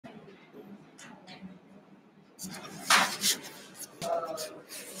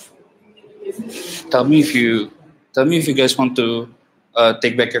Tell me if you guys want to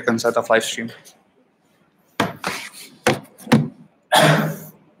take back your consent of live stream.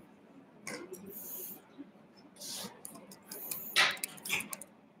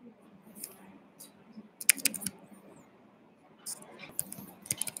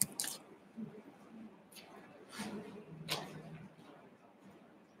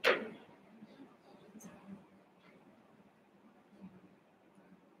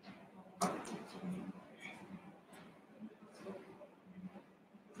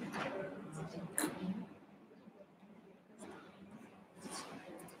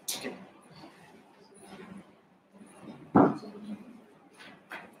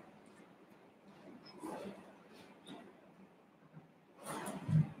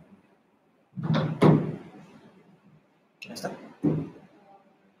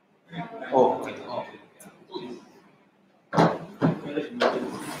 Oh, okay.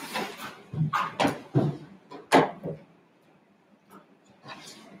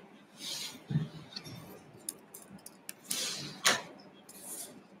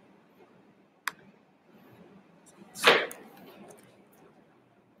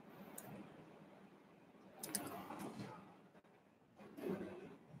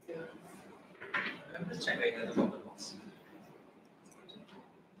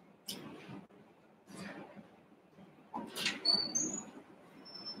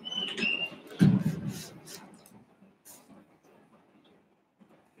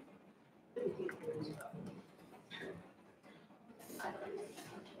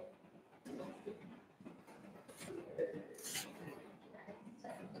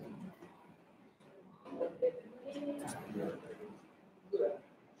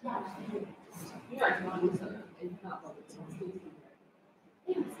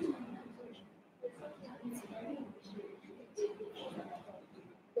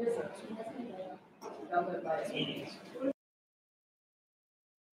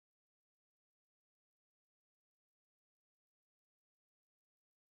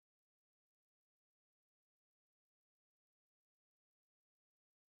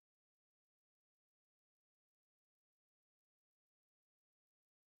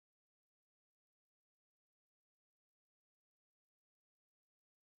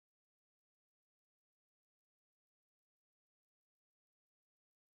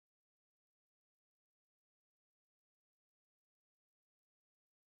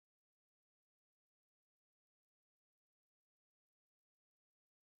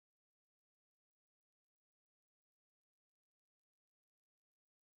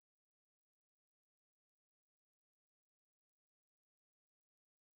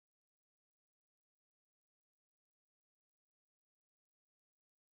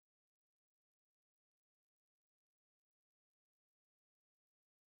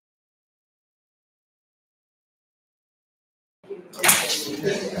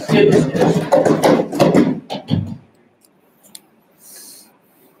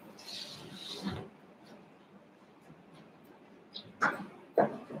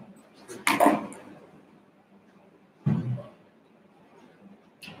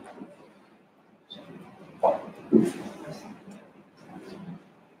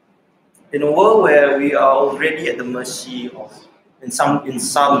 In a world where we are already at the mercy of, in some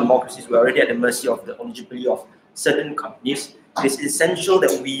democracies, we're already at the mercy of the oligopoly of certain companies, it's essential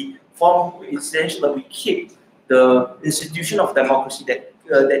that we keep the institution of democracy that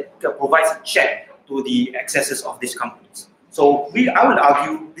provides a check to the excesses of these companies. So I would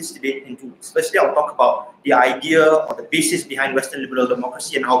argue this debate into, especially I'll talk about the idea or the basis behind Western liberal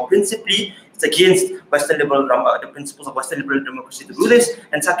democracy and how principally it's against the principles of Western liberal democracy to do this.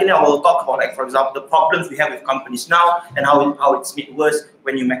 And secondly, I will talk about, like, for example, the problems we have with companies now and how it's made worse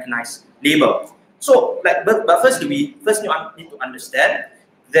when you mechanize labor. So, but firstly, we need to understand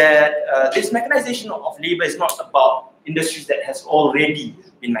that this mechanization of labor is not about industries that has already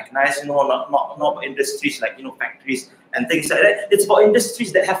been mechanized, not industries like factories and things like that. It's about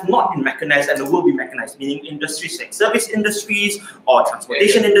industries that have not been mechanized and will be mechanized, meaning industries like service industries or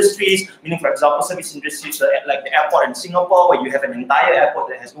transportation industries, meaning, for example, service industries like the airport in Singapore, where you have an entire airport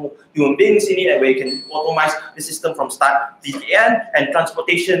that has no human beings in it, and where you can automate the system from start to the end. And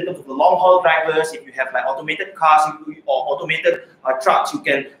transportation, in terms of the long-haul drivers, if you have like automated cars or automated trucks, you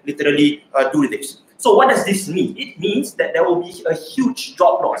can literally do this. So what does this mean? It means that there will be a huge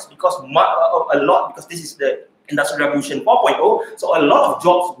job loss because this is the Industrial Revolution 4.0. So a lot of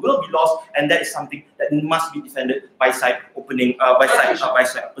jobs will be lost, and that is something that must be defended by side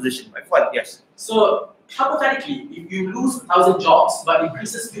opposition. Yes. So hypothetically, if you lose 1,000 jobs but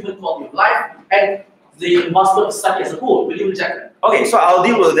increases human quality of life, and the master study as a whole. Will you reject that? Okay, so I'll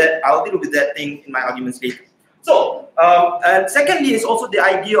deal with that. I'll deal with that thing in my arguments later. So, secondly, is also the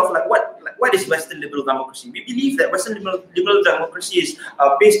idea of what is Western liberal democracy? We believe that Western liberal democracy is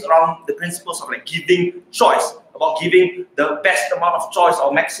based around the principles of giving choice, about giving the best amount of choice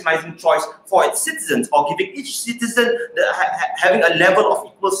or maximizing choice for its citizens, or giving each citizen having a level of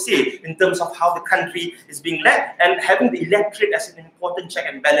equal say in terms of how the country is being led, and having the electorate as an important check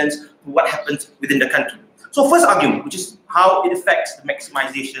and balance to what happens within the country. So first argument, which is how it affects the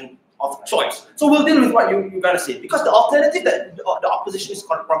maximization of choice. So we'll deal with what you're going to say, because the alternative that the opposition is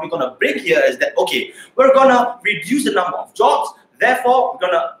probably going to bring here is that, okay, we're going to reduce the number of jobs, therefore we're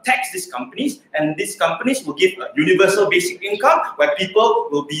going to tax these companies, and these companies will give a universal basic income where people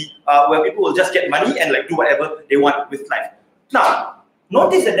will just get money and do whatever they want with life. Now,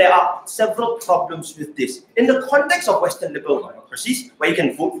 notice that there are several problems with this. In the context of Western liberal democracies, where you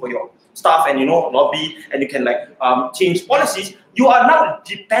can vote for your staff and lobby, and you can change policies, you are now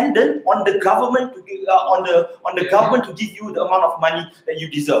dependent on the government to give, on the government to give you the amount of money that you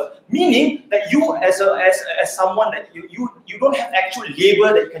deserve. Meaning that you, as someone that you don't have actual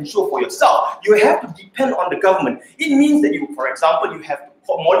labor that you can show for yourself. You have to depend on the government. It means that you, for example, you have to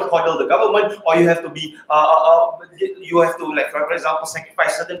mollycoddle the government, or you have to be for example,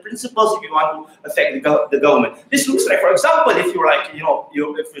 sacrifice certain principles if you want to affect the government. This looks like, for example, if you're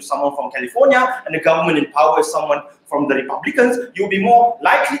if you're someone from California and the government empowers someone from the Republicans, you'll be more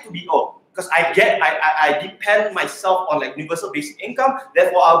likely to be because I depend myself on universal basic income,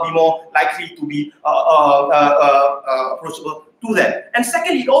 therefore I'll be more likely to be approachable to them. And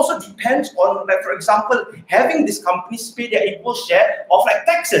secondly, it also depends on, for example, having these companies pay their equal share of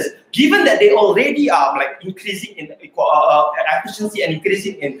taxes. Given that they already are increasing in efficiency and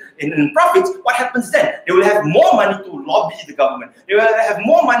increasing in profits, what happens then? They will have more money to lobby the government. They will have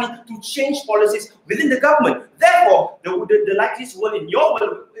more money to change policies within the government. Therefore, the likeliest world in your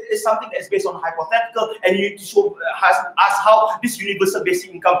world is something that is based on hypothetical, and you need to show us how this universal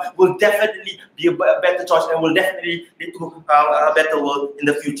basic income will definitely be a better choice and will definitely lead to a better world in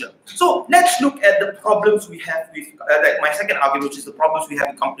the future. So let's look at the problems we have with my second argument, which is the problems we have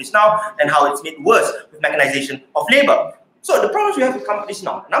with companies now and how it's made worse with mechanization of labor. So the problems we have with companies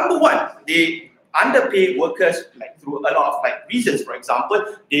now, number one, they underpay workers through a lot of reasons. For example,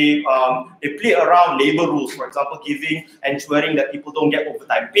 they play around labor rules, for example, ensuring that people don't get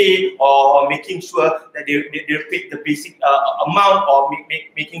overtime pay, or making sure that they pay the basic amount, or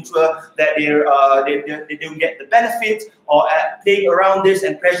making sure that they don't get the benefits, or playing around this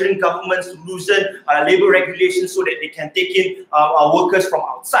and pressuring governments to loosen labor regulations so that they can take in workers from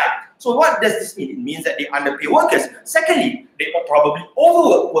outside. So what does this mean? It means that they underpay workers. Secondly, they will probably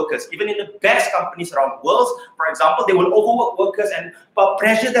overwork workers. Even in the best companies around the world, for example, they will overwork workers and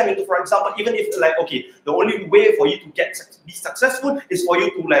pressure them into, for example, even if okay, the only way for you to be successful is for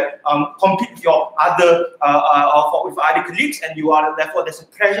you to compete with your other colleagues, and therefore there's a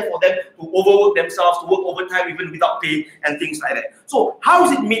pressure for them to overwork themselves, to work overtime even without pay and things like that. So how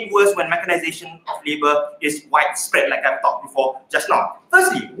is it made worse when mechanization of labor is widespread, like I've talked before just now?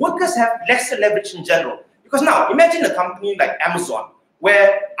 Firstly, workers have lesser leverage in general. Because now, imagine a company like Amazon,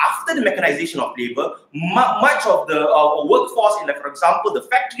 where after the mechanization of labor, much of the workforce in, for example, the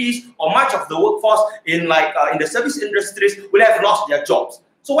factories, or much of the workforce in the service industries will have lost their jobs.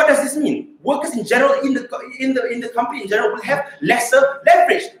 So what does this mean? Workers in general in the company in general will have lesser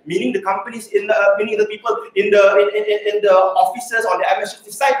leverage, meaning the companies meaning the people in the offices on the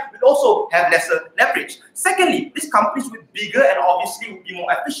administrative side will also have lesser leverage. Secondly, these companies will be bigger and obviously will be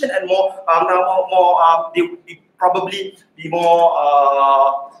more efficient and they will probably be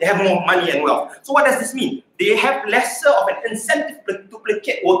more, they have more money and wealth. So what does this mean? They have lesser of an incentive to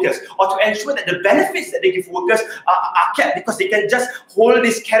placate workers, or to ensure that the benefits that they give workers are kept, because they can just hold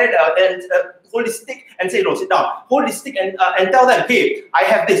this carrot and hold this stick and say, no, sit down. Hold this stick and tell them, hey, I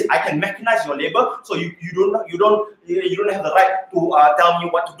have this. I can mechanize your labor, so you don't have the right to tell me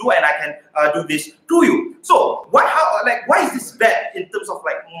what to do, and I can do this to you. So why is this bad in terms of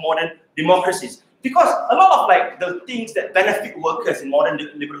modern democracies? Because a lot of the things that benefit workers in modern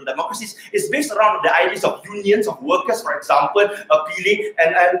liberal democracies is based around the ideas of unions of workers, for example, appealing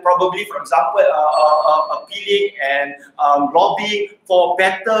and probably, for example, appealing and lobbying for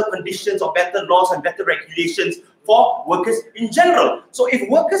better conditions or better laws and better regulations for workers in general. So if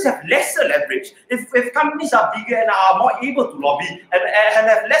workers have lesser leverage, if companies are bigger and are more able to lobby and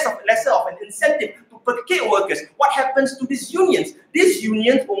have lesser of an incentive to placate workers, what happens to these unions? these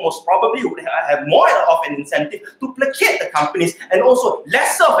unions will most probably would have more of an incentive to placate the companies and also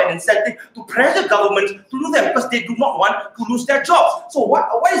lesser of an incentive to pressure governments to do them because they do not want to lose their jobs. So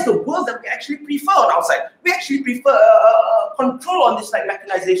what is the word that we actually prefer on our side? We actually prefer control on this like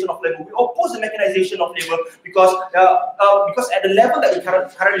mechanization of labor. We oppose the mechanization of labor because at the level that we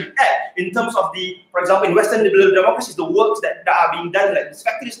currently at, in terms of the, for example, in Western Liberal Democracies, the works that are being done, like these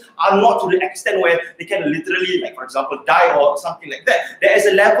factories, are not to the extent where they can literally, like for example, die or something like that. There is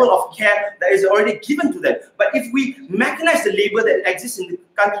a level of care that is already given to them. But if we mechanize the labor that exists in the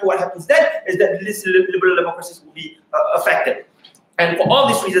country, what happens then is that these liberal democracies will be affected. And for all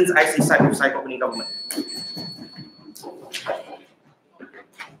these reasons, I say side with side opening government.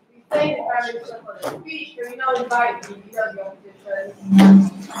 Thank you, Prime Minister, for the speech. Can we now invite the leader of the opposition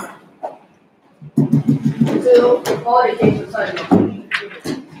to call the case of such an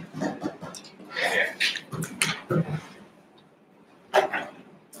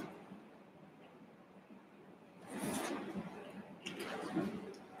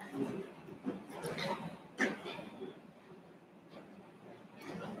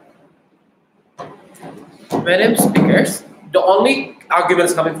Madam Speakers, the only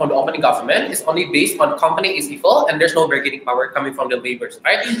arguments coming from the opening government is only based on company is equal and there's no bargaining power coming from the laborers,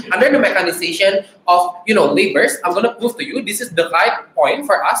 right? Under the mechanization of laborers, I'm going to prove to you this is the right point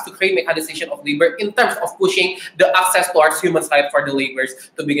for us to create mechanization of labor in terms of pushing the access towards human rights for the laborers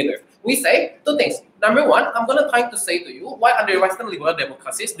to begin with. We say two things. Number one, I'm going to try to say to you why under Western Liberal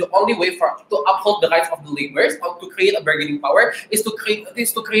Democracies, the only way to uphold the rights of the laborers or to create a bargaining power is to create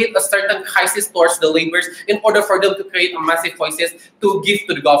a certain crisis towards the laborers in order for them to create a massive voices to give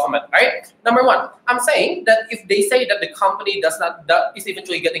to the government, right? Number one, I'm saying that if they say that the company that is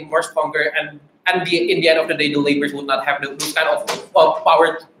eventually getting more stronger and in the end of the day, the laborers would not have those kind of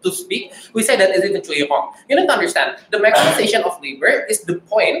power to speak, we say that is eventually wrong. You need to understand, the mechanization of labor is the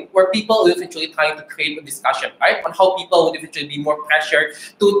point where people will eventually try to create a discussion, right, on how people would eventually be more pressured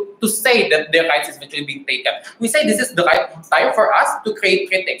to say that their rights is eventually being taken. We say this is the right time for us to create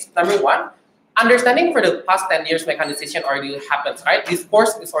critics. Number one, understanding for the past 10 years, mechanization already happens, right? This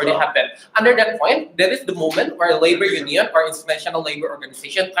course is already happened. Under that point, there is the moment where a labor union or international labor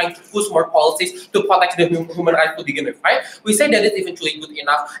organization trying to push more policies to protect the human rights to begin with, right? We say that is eventually good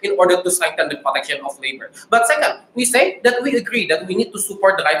enough in order to strengthen the protection of labor. But second, we say that we agree that we need to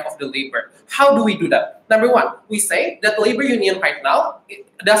support the right of the labor. How do we do that? Number one, we say that the labor union right now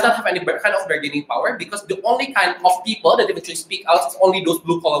does not have any kind of bargaining power because the only kind of people that eventually speak out is only those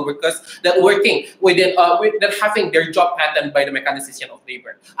blue-collar workers that working within that having their job patterned by the mechanization of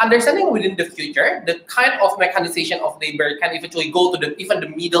labor. Understanding within the future, the kind of mechanization of labor can eventually go to even the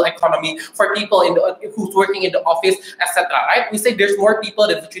middle economy for people who's working in the office, etc. Right? We say there's more people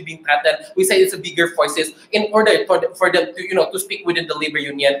that actually being threatened. We say it's a bigger voices in order for them to to speak within the labor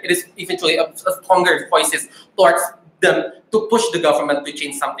union. It is eventually a stronger voices towards them to push the government to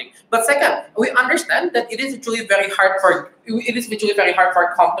change something. But second, we understand that it is actually very hard for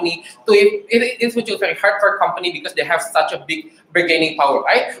company because they have such a big bargaining power,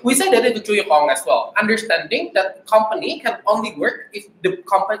 right? We say that it's actually wrong as well. Understanding that company can only work if the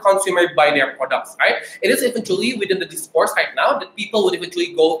consumer buy their products, right? It is eventually within the discourse right now that people would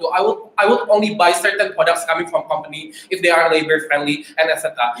eventually go to, I would only buy certain products coming from company if they are labor friendly and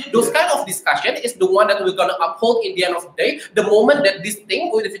etc. Those kind of discussion is the one that we're gonna uphold in the end of the day. The moment that this thing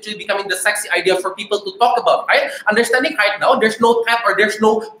will eventually becoming the sexy idea for people to talk about, right? Understanding right now there's no threat or there's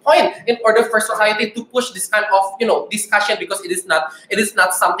no point in order for society to push this kind of discussion because it is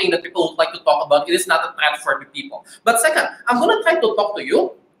not something that people would like to talk about. It is not a threat for the people. But second, I'm gonna try to talk to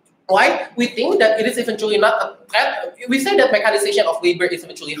you why we think that it is eventually not a threat. We say that mechanization of labor is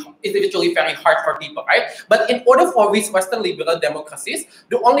eventually very hard for people, right? But in order for these Western liberal democracies,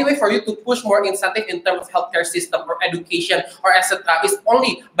 the only way for you to push more incentive in terms of healthcare system or education or etc. is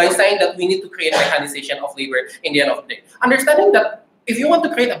only by saying that we need to create mechanization of labor in the end of the day. Understanding that if you want to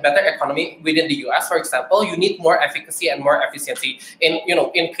create a better economy within the US, for example, you need more efficacy and more efficiency in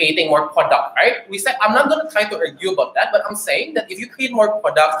creating more product, right? We say, I'm not going to try to argue about that, but I'm saying that if you create more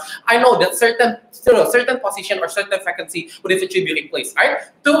products, I know that certain position or certain vacancy would eventually be replaced, right?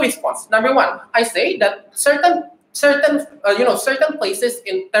 Two response. Number one, I say that certain places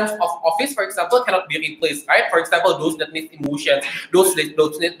in terms of office, for example, cannot be replaced, right? For example, those that need emotions, those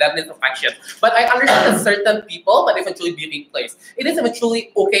that need affection. But I understand that certain people but eventually be replaced. It is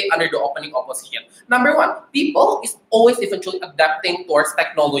eventually okay under the opening opposition. Number one, people is always eventually adapting towards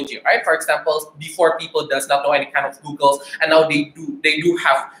technology, right? For example, before people does not know any kind of Googles, and now they do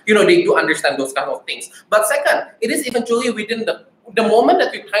have, they do understand those kind of things. But second, it is eventually within the moment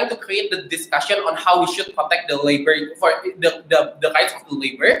that we're trying to create the discussion on how we should protect the labor for the rights of the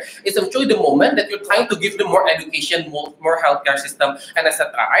labor is actually the moment that you're trying to give them more education, more healthcare system, and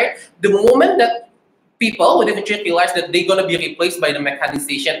etc. Right? The moment that people would eventually realize that they're going to be replaced by the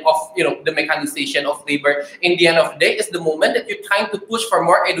mechanization of labor in the end of the day is the moment that you're trying to push for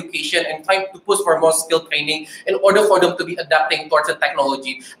more education and trying to push for more skill training in order for them to be adapting towards the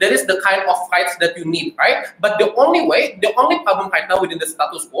technology. That is the kind of fights that you need, right? But the only problem right now within the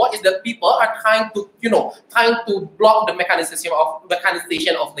status quo is that people are trying to block the mechanization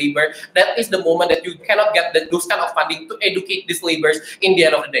of labor. That is the moment that you cannot get those kind of funding to educate these laborers in the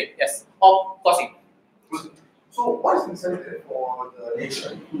end of the day. Yes. Kloc. So what is incentive for the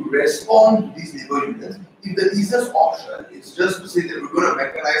nation to respond to these labor unions if the easiest option is just to say that we're going to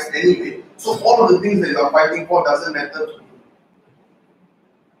mechanize anyway, so all of the things that you are fighting for doesn't matter to you?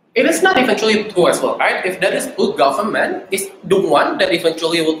 It is not eventually true as well, right? If that is true, government is the one that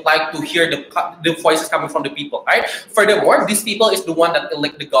eventually would like to hear the voices coming from the people, right? Furthermore, these people is the one that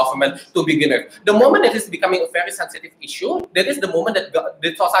elect the government to begin with. The moment that is becoming a very sensitive issue, that is the moment that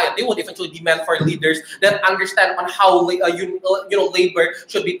the society would eventually demand for leaders that understand on how labor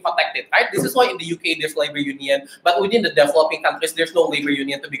should be protected, right? This is why in the UK there's labor union, but within the developing countries there's no labor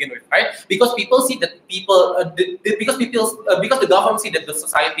union to begin with, right? Because people see that because the government see that the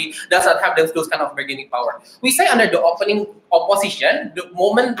society does not have those kind of bargaining power. We say under the opening opposition, the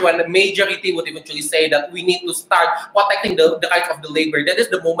moment when the majority would eventually say that we need to start protecting the rights of the labor, that is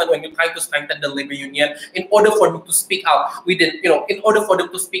the moment when you try to strengthen the labor union in order for them to speak out in order for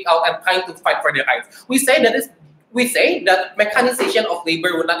them to speak out and trying to fight for their rights. We say that mechanization of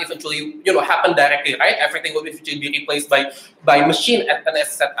labor will not eventually happen directly, right? Everything will eventually be replaced by machine and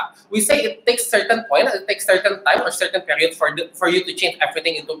etc. We say it takes certain point, it takes certain time or certain period for you to change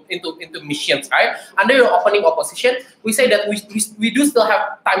everything into machines, right? Under your opening opposition, we say that we do still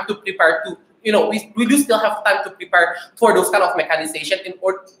have time to prepare to we do still have time to prepare for those kind of mechanization in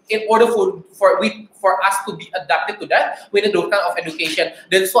order for us to be adapted to that. We need those kind of education.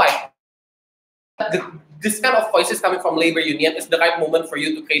 That's why this kind of voices coming from labor union is the right moment for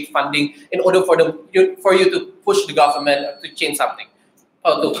you to create funding in order for you to push the government to change something.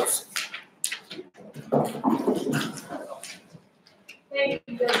 Thank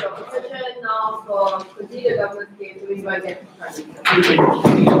you for the opposition. Now for the government case, we invite them to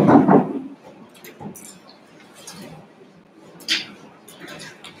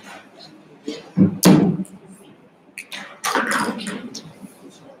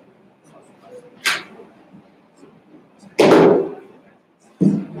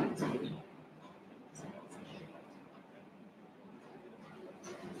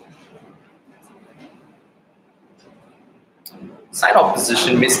Side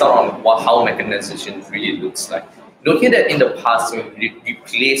opposition missed out on how mechanization really looks like. Note here that in the past, when we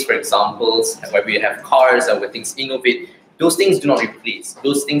replace, for example, where we have cars and where things innovate, those things do not replace.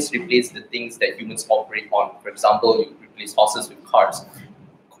 Those things replace the things that humans operate on. For example, you replace horses with cars.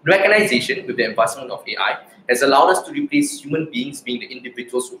 Mechanization, with the advancement of AI, has allowed us to replace human beings being the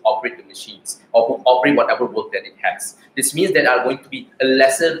individuals who operate the machines or who operate whatever work that it has. This means that there are going to be a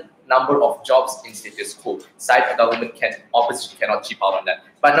lesser number of jobs in status quo. Opposition cannot chip out on that.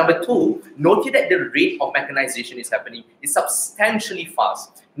 But number two, note here that the rate of mechanization is happening is substantially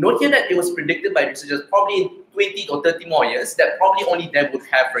fast. Note here that it was predicted by researchers probably in 20 or 30 more years that probably only them would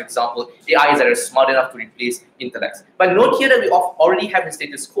have, for example, AIs that are smart enough to replace intellects. But note here that we already have the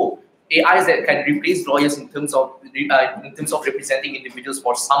status quo. AIs that can replace lawyers in terms of representing individuals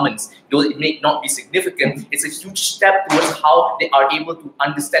for summons, though it may not be significant, it's a huge step towards how they are able to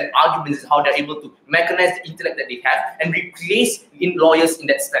understand arguments, how they're able to mechanize the intellect that they have and replace lawyers in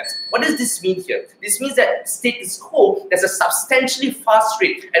that sense. What does this mean here? This means that status quo, there's a substantially fast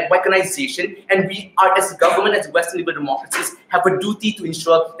rate at mechanization, and we are, as a government, as Western Liberal Democracies, have a duty to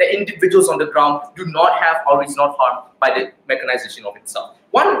ensure that individuals on the ground do not have or is not harmed by the mechanization of itself.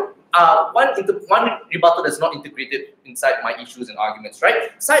 One rebuttal that's not integrated inside my issues and arguments,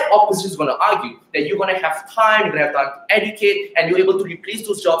 right? Side opposition is going to argue that you're going to have time, you're going to have time to educate, and you're able to replace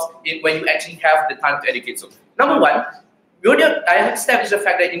those jobs when you actually have the time to educate. So, number one, I have established the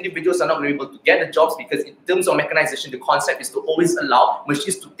fact that individuals are not able to get the jobs because in terms of mechanization, the concept is to always allow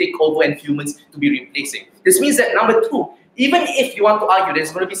machines to take over and humans to be replacing. This means that number two, even if you want to argue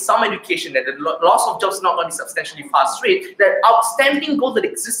there's going to be some education, that the loss of jobs is not going to be substantially fast rate, the outstanding goal that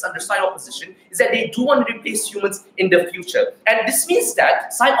exists under side opposition is that they do want to replace humans in the future. And this means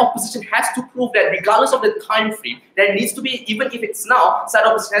that side opposition has to prove that regardless of the time frame, there needs to be, even if it's now, side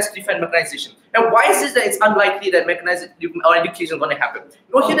opposition has to defend mechanization. And why is it that it's unlikely that mechanized or education is going to happen?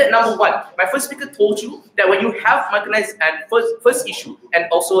 Note here that number one, my first speaker told you that when you have mechanized and first issue and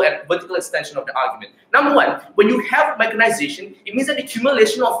also a vertical extension of the argument. Number one, when you have mechanization, it means that the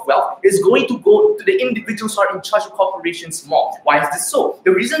accumulation of wealth is going to go to the individuals who are in charge of corporations more. Why is this so?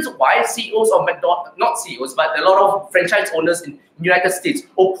 The reasons why CEOs of McDonald's, not CEOs, but a lot of franchise owners in United States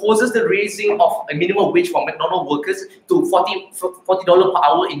opposes the raising of a minimum wage for McDonald's workers to $40 per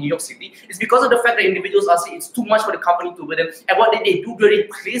hour in New York City is because of the fact that individuals are saying it's too much for the company to burden, and what they do, they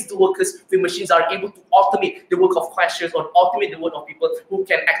replace the workers with machines that are able to automate the work of cashiers or automate the work of people who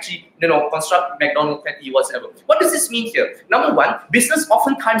can actually, construct McDonald's patty, whatever. What does this mean here? Number one, business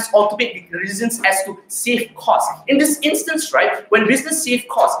oftentimes automate the reasons as to save costs. In this instance, right, when business save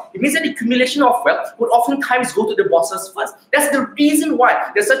costs, it means that the accumulation of wealth would oftentimes go to the bosses first. That's the reason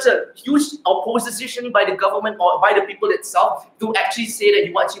why there's such a huge opposition by the government or by the people itself to actually say that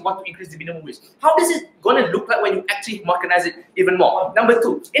you actually want to increase the minimum wage. How does it going to look like when you actually mechanize it even more? Number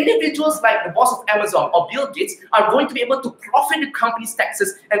two, individuals like the boss of Amazon or Bill Gates are going to be able to profit the company's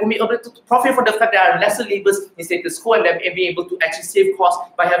taxes and will be able to profit from the fact that there are lesser labors in status quo and then be able to actually save costs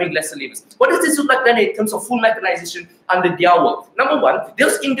by having lesser labors. What does this look like then in terms of full mechanization under their work? Number one,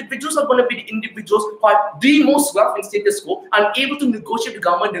 those individuals are going to be the individuals who are the most wealth in status quo and able to negotiate with the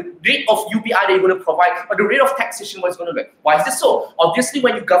government the rate of UBI they're going to provide or the rate of taxation what it's going to be. Why is this so? Obviously,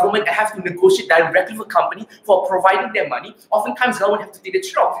 when your government have to negotiate directly with a company for providing their money, oftentimes government have to take the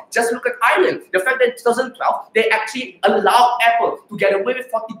trade-off. Just look at Ireland. The fact that in 2012 they actually allowed Apple to get away with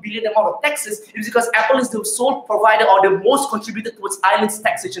 40 billion amount of taxes is because Apple is the sole provider or the most contributor towards Ireland's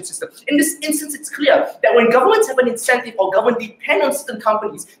taxation system. In this instance, it's clear that when governments have an incentive or government depend on certain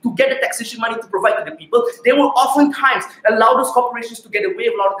companies to get the taxation money to provide to the people, they will oftentimes allow those corporations to get away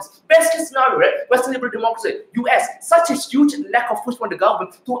with a lot of this. Best case scenario, right? Western Liberal Democracies, US, such a huge lack of push from the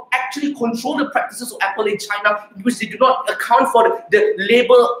government to actually control the practices of Apple in China, which they do not account for the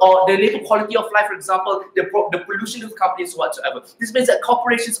labor or the labor quality of life, for example, the pollution of companies whatsoever. This means that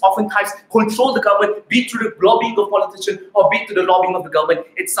corporations oftentimes control the government, be it through the lobbying of politicians or be it through the lobbying of the government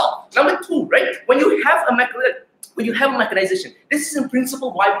itself. Number two, right? When you have a mechanization, this is in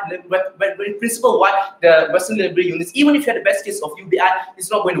principle why the Western Liberal units, even if you had the best case of UBI, it's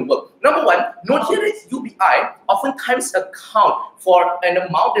not going to work. Number one, note here that UBI oftentimes account for an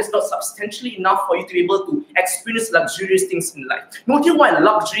amount that's not substantially enough for you to be able to experience luxurious things in life. Note here why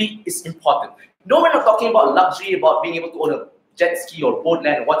luxury is important. No, we're not talking about luxury about being able to own a jet ski or boat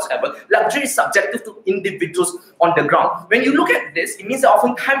land or whatsoever. Luxury is subjective to individuals on the ground. When you look at this, it means that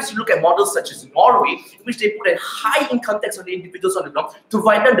oftentimes you look at models such as Norway, in which they put a high income tax on the individuals on the ground to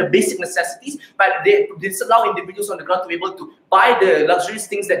provide them the basic necessities, but they disallow individuals on the ground to be able to buy the luxurious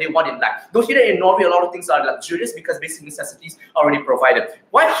things that they want in life. Don't hear that in Norway a lot of things are luxurious because basic necessities are already provided.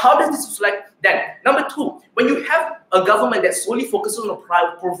 Why? How does this look like then? Number two, when you have a government that solely focuses on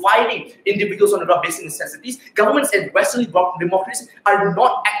providing individuals on the ground basic necessities, governments and Western democracies are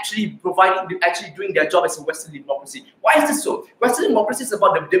not actually doing their job as a Western democracy. Why is this so? Western democracy is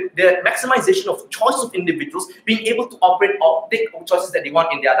about the maximization of choices of individuals being able to operate or take choices that they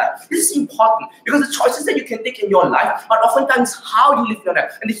want in their life. This is important because the choices that you can take in your life are oftentimes how you live your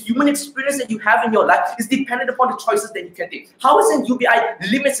life, and the human experience that you have in your life is dependent upon the choices that you can take. How is an UBI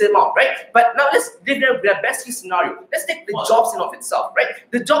limits the amount, right? But now let's give the best case scenario. Let's take the jobs in of itself, right?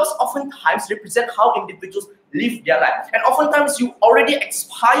 The jobs oftentimes represent how individuals live their life. And oftentimes you already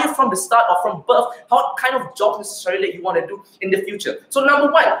expire from the start or from birth what kind of job necessarily that you want to do in the future. So number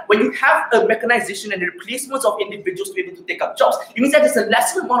one, when you have a mechanization and the replacements of individuals to be able to take up jobs, it means that there's a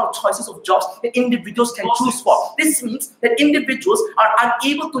lesser amount of choices of jobs that individuals can choose for. This means that individuals are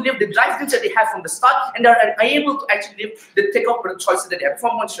unable to live the life that they have from the start and are unable to actually take up the choices that they have.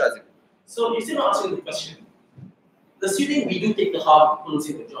 From one Shazim. So you're still not answering the question. Assuming we do take the hard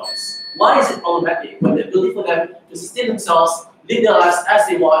policy of jobs, why is it problematic when the ability for them to sustain themselves, live their lives as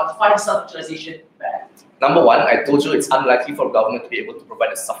they want, find self-actualization bad? Number one, I told you it's unlikely for government to be able to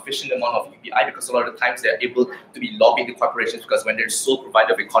provide a sufficient amount of UBI because a lot of the times they're able to be lobbying the corporations because when they're sole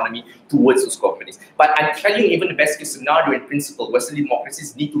provider of economy towards those companies. But I'm telling you, even the best case scenario in principle, Western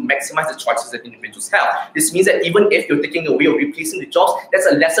democracies need to maximize the choices that individuals have. This means that even if you're taking away or replacing the jobs, that's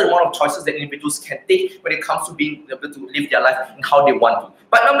a lesser amount of choices that individuals can take when it comes to being able to live their life and how they want to.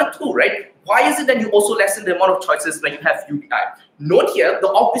 But number two, right? why is it that you also lessen the amount of choices when you have UBI? Note here, the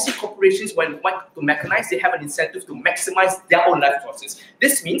opposite corporations, when want to mechanize, they have an incentive to maximize their own life choices.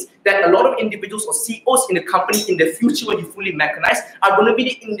 This means that a lot of individuals or CEOs in the company in the future, when you fully mechanize, are going to be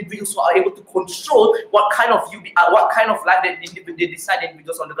the individuals who are able to control what kind of UBI, what kind of life that they decide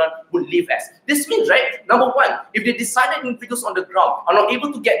individuals on the ground will live as. This means, right, number one, if they decide that individuals on the ground are not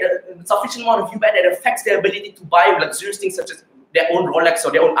able to get the sufficient amount of UBI that affects their ability to buy luxurious things such as their own Rolex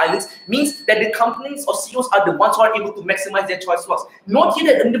or their own islands, means that the companies or CEOs are the ones who are able to maximize their choice loss. Note here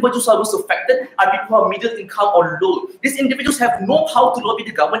that individuals who are most affected are people who are middle income or low. These individuals have no power to lobby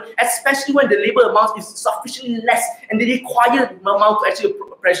the government, especially when the labor amount is sufficiently less and they require the amount to actually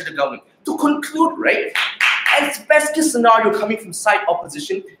pressure the government. To conclude, right, as best case scenario coming from side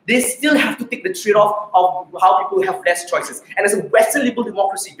opposition, they still have to take the trade-off of how people have less choices. And as a Western liberal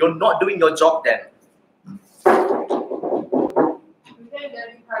democracy, you're not doing your job then.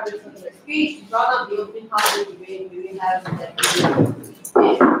 The speech brought up the open house debate we have that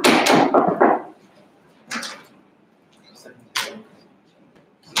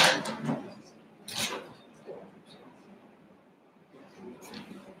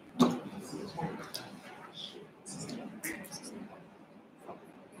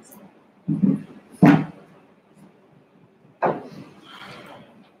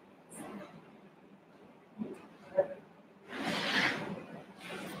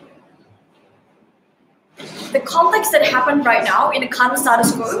the context that happened right now in the current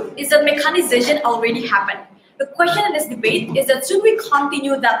status quo is that mechanization already happened. The question in this debate is that should we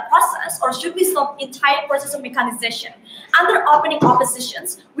continue that process or should we stop the entire process of mechanization? Under opening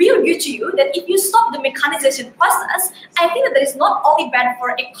oppositions, we argue to you that if you stop the mechanization process, I think that is not only bad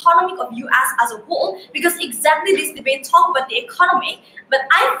for economy of US as a whole, because exactly this debate talk about the economy, but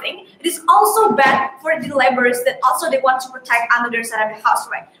I think it is also bad for the laborers that also they want to protect under their side of the house,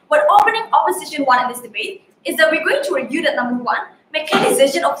 right? What opening opposition want in this debate is that we're going to argue that number one,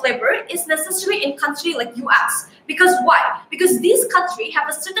 mechanization of labor is necessary in country like US. Because why? Because this country have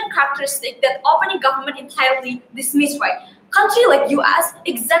a certain characteristic that opening government entirely dismiss, right? Country like US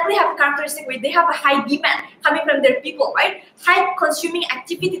exactly have a characteristic where they have a high demand coming from their people, right? High consuming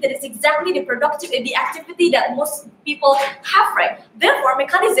activity that is exactly the productive, the activity that most people have, right? Therefore,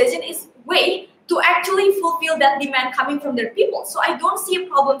 mechanization is way to actually fulfill that demand coming from their people. So I don't see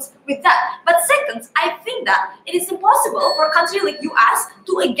problems with that. But second, I think that it is impossible for a country like US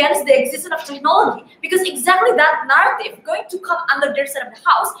to against the existence of technology, because exactly that narrative going to come under their side of the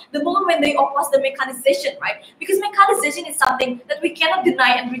house the moment when they oppose the mechanization, right? Because mechanization is something that we cannot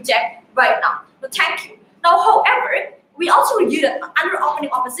deny and reject right now. So thank you. Now, however, we also argue that under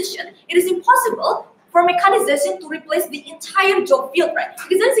opening opposition, it is impossible for mechanization to replace the entire job field, right?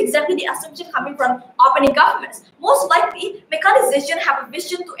 Because that's exactly the assumption coming from opening governments. Most likely, mechanization have a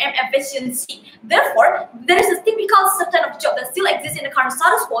vision to aim efficiency. Therefore, there is a typical certain of job that still exists in the current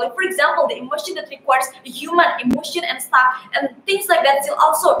status quo. For example, the emotion that requires human emotion and stuff, and things like that still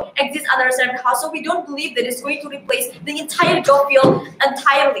also exist under a certain house. So we don't believe that it's going to replace the entire job field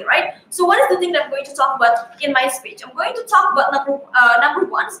entirely, right? So what is the thing that I'm going to talk about in my speech? I'm going to talk about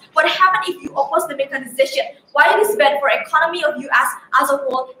number one, what happens if you oppose the mechanization. Why it is bad for economy of US as a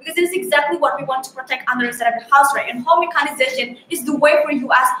whole, because it is exactly what we want to protect under the side of the house, right? And how mechanization is the way for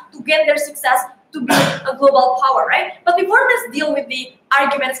US to gain their success to be a global power, right? But before, let's deal with the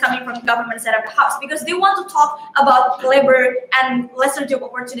arguments coming from the government side of the house, because they want to talk about labor and lesser job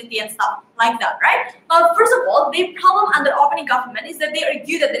opportunity and stuff like that, right? First of all, the problem under opening government is that they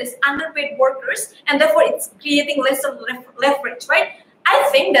argue that there is underpaid workers and therefore it's creating lesser leverage, right? I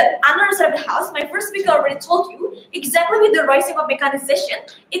think that under the side of the house, my first speaker already told you, exactly with the rising of mechanization,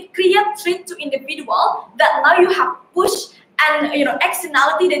 it creates threat to individual that now you have push and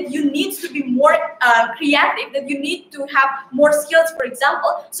externality that you need to be more creative, that you need to have more skills, for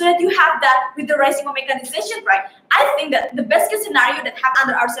example, so that you have that with the rising of mechanization, right? I think that the best case scenario that happens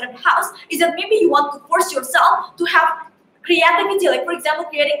under our side of the house is that maybe you want to force yourself to have creativity, like for example,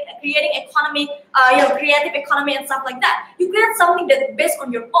 creating economy, creative economy and stuff like that. You create something that based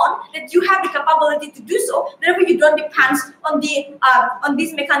on your own, that you have the capability to do so. Therefore, you don't depend on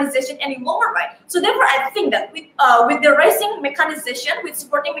this mechanization any longer, right? So therefore, I think that with the rising mechanization, with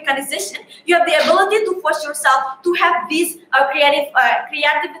supporting mechanization, you have the ability to force yourself to have this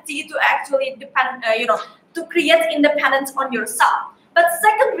creativity to actually depend, to create independence on yourself. But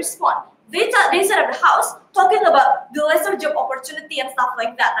second response. They side of the house talking about the lesser job opportunity and stuff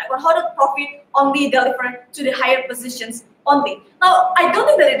like that, right? On how to profit only deliver to the higher positions only. Now, I don't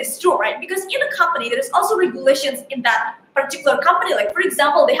think that it is true, right? Because in a company, there is also regulations in that particular company. Like, for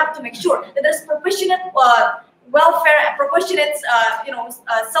example, they have to make sure that there's proportionate welfare and proportionate,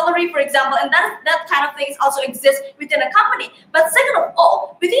 salary, for example, and that kind of things also exists within a company. But second of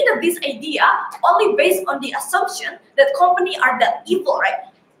all, we think that this idea only based on the assumption that company are that evil, right?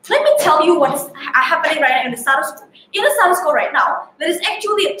 Let me tell you what is happening right now in the status quo. In the status quo right now, there is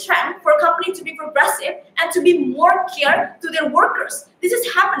actually a trend for a company to be progressive and to be more care to their workers. This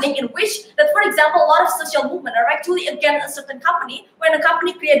is happening in which that, for example, a lot of social movement are actually against a certain company when a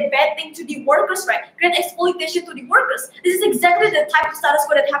company create bad thing to the workers, right? Create exploitation to the workers. This is exactly the type of status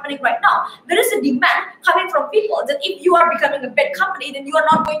quo that's happening right now. There is a demand coming from people that if you are becoming a bad company, then you are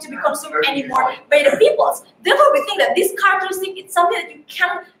not going to be consumed anymore by the peoples. Therefore, we think that this characteristic is something that you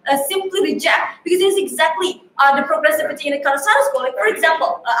can simply reject because it is exactly the progressivity in the current status quo. Like, for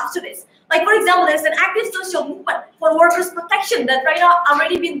example, after this, like, for example, there's an active social movement for workers' protection that right now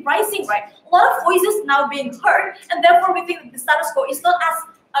already been rising, right? A lot of voices now being heard, and therefore we think that the status quo is not as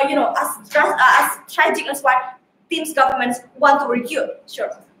tragic as what teams governments want to review.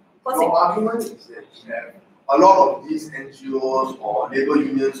 Sure. The argument is that a lot of these NGOs or labor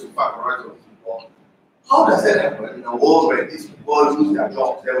unions who fight for rights of people, how does that happen in a world where these people lose their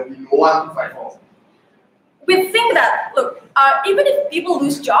jobs? There will be no one to fight for. We think that, look, even if people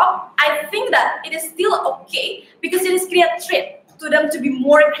lose job, I think that it is still okay because it is create threat to them to be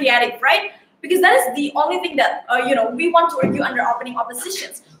more creative, right? Because that is the only thing that we want to argue under opening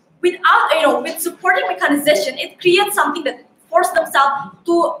oppositions. Without with supporting mechanization, it creates something that force themselves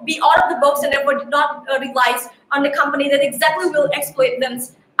to be out of the box and therefore not rely on the company that exactly will exploit them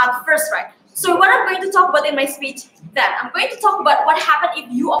at first, right? So what I'm going to talk about in my speech then, I'm going to talk about what happened if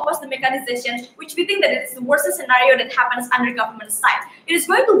you oppose the mechanization, which we think that it's the worst scenario that happens under government side. It is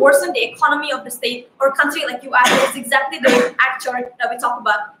going to worsen the economy of the state or country like US. It's exactly the actor that we talk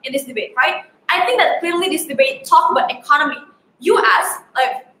about in this debate, right? I think that clearly this debate talk about economy. US,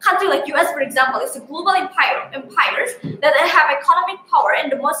 country like US, for example, is a global empires that have economic power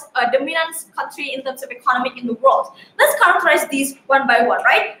and the most dominant country in terms of economic in the world. Let's characterize these one by one,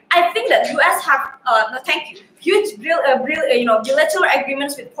 right? I think that US have, huge bilateral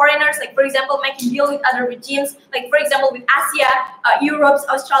agreements with foreigners, like for example, making deal with other regimes, like for example with Asia, Europe,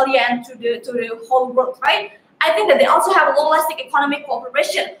 Australia, and to the whole world, right? I think that they also have a long-lasting economic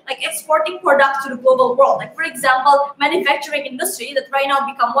cooperation, like exporting products to the global world. Like, for example, manufacturing industry that right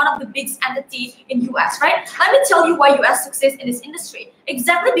now become one of the biggest entity in US, right? Let me tell you why US success in this industry.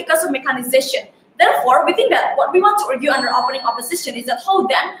 Exactly because of mechanization. Therefore, we think that what we want to argue under opening opposition is that how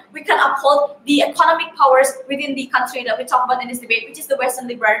then we can uphold the economic powers within the country that we talk about in this debate, which is the Western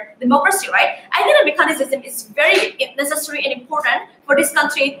Liberal Democracy, right? I think the mechanism is very necessary and important for this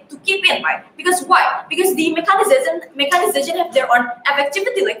country to keep in, right? Because why? Because the mechanization have their own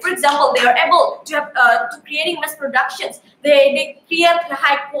effectivity. Like, for example, they are able to have to creating mass productions. They create a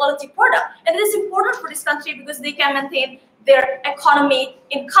high quality product, and it is important for this country because they can maintain their economy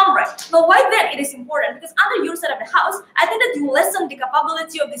income, right? Now, why then it is important? Because under your side of the house, I think that you lessen the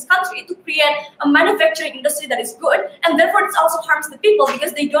capability of this country to create a manufacturing industry that is good, and therefore it also harms the people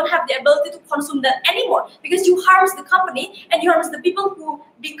because they don't have the ability to consume that anymore. Because you harms the company and you harms the people who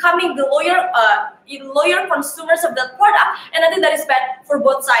becoming the loyal consumers of that product, and I think that is bad for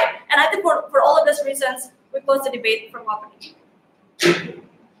both sides. And I think for all of those reasons, we close the debate from opening.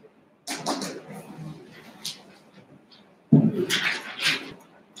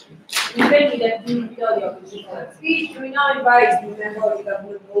 Even that you tell the opposition speech, we now invite the member of the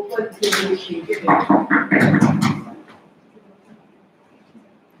government open to negotiate.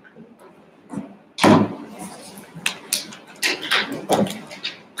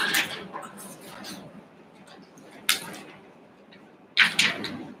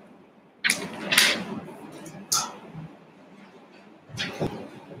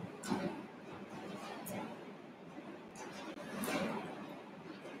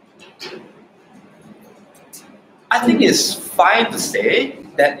 I think it's fine to say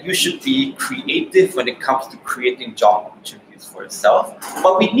that you should be creative when it comes to creating job opportunities for yourself,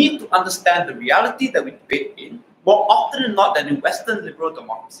 but we need to understand the reality that we debate in. More often than not, that in Western liberal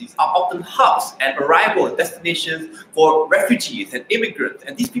democracies are often hubs and arrival destinations for refugees and immigrants,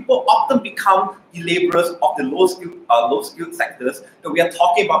 and these people often become the laborers of the low-skilled sectors that we are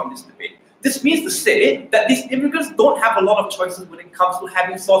talking about in this debate. This means to say that these immigrants don't have a lot of choices when it comes to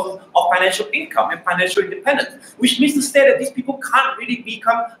having sources of financial income and financial independence, which means to say that these people can't really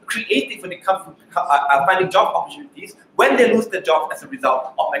become creative when it comes to finding job opportunities when they lose their jobs as a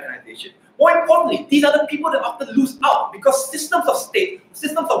result of mechanization. More importantly, these are the people that often lose out because systems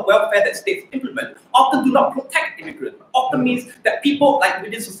of welfare that states implement often do not protect immigrants. Often means that people like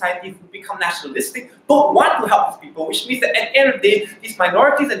within society who become nationalistic don't want to help these people, which means that at the end of the day, these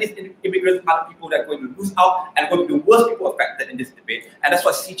minorities and these immigrants are the people that are going to lose out and going to be the worst people affected in this debate. And that's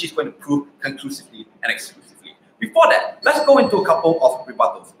what CG is going to prove conclusively and exclusively. Before that, let's go into a couple of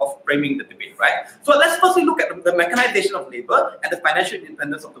rebuttals of framing the debate, right? So let's firstly look at the mechanization of labor and the financial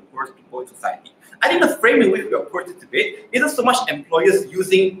independence of the poorest people in society. I think the frame in which we approach this debate isn't so much employers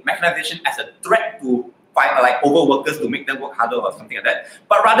using mechanization as a threat to fight over workers to make them work harder or something like that,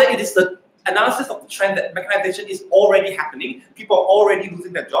 but rather it is the analysis of the trend that mechanization is already happening. People are already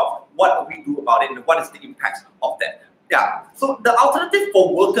losing their job. What do we do about it, and what is the impact of that? Yeah, so the alternative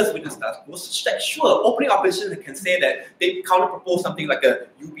for workers with the status quo was that sure, opening opposition can say that they counter-propose something like a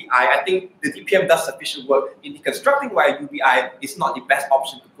UBI. I think the DPM does sufficient work in deconstructing why a UBI is not the best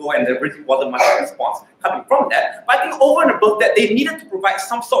option to go, and there really wasn't much response coming from that. But I think over and above that, they needed to provide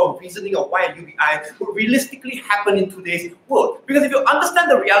some sort of reasoning of why a UBI would realistically happen in today's world. Because if you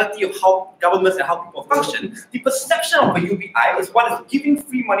understand the reality of how governments and how people function, the perception of a UBI is what is giving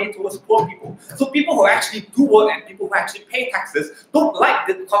free money towards poor people. So people who actually do work and people who actually pay taxes don't like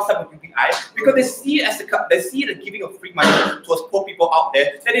the concept of UBI because they see it as the giving of free money towards poor people out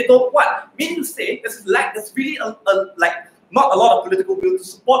there that they don't want. Meaning to say, there's really not a lot of political will to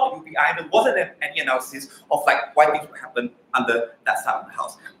support the UBI, and there wasn't any analysis of why things would happen under that side of the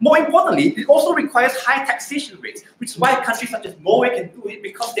house. More importantly, it also requires high taxation rates, which is why countries such as Norway can do it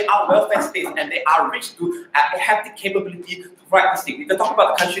because they are welfare states and they are rich to have the capability to provide this thing. We can talk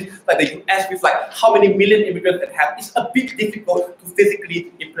about countries like the US with how many million immigrants they have. It's a bit difficult to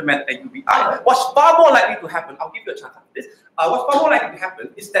physically implement a UBI. What's far more likely to happen, I'll give you a chance after this, what's far more likely to happen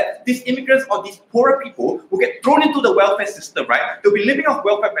is that these immigrants or these poorer people will get thrown into the welfare system, right? They'll be living off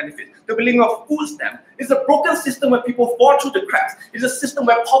welfare benefits. They'll be living off food stamps. It's a broken system where people fall through the cracks. It's a system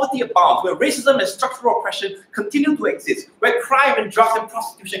where poverty abounds, where racism and structural oppression continue to exist, where crime and drugs and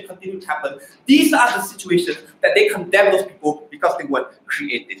prostitution continue to happen. These are the situations that they condemn those people because they weren't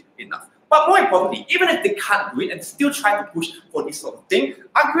creative enough. But more importantly, even if they can't do it and still try to push for this sort of thing,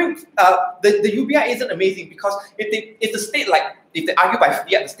 arguing the UBI isn't amazing because if the state, if they argue by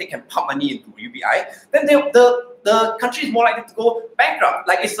fiat, the state can pump money into UBI, then the country is more likely to go bankrupt.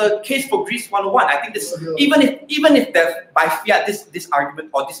 It's a case for Greece 101. I think this, even if by fiat this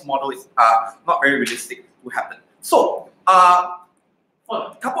argument or this model is not very realistic to happen. So a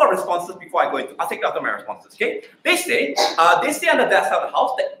couple of responses before I go into. I'll take after my responses. Okay, they say under that side of the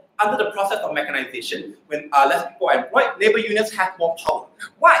house that under the process of mechanization, when less people are employed, labor unions have more power.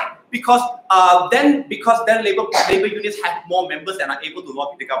 Why? Because then labor unions have more members and are able to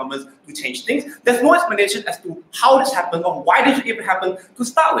lobby the governments to change things. There's no explanation as to how this happened or why this should even happen to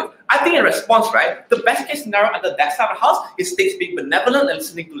start with. I think in response, right, the best case scenario under that side of the house is states being benevolent and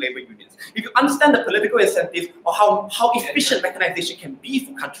listening to labor unions. If you understand the political incentives or how efficient mechanization can be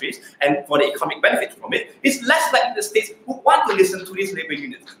for countries and for the economic benefits from it, it's less likely the states who want to listen to these labor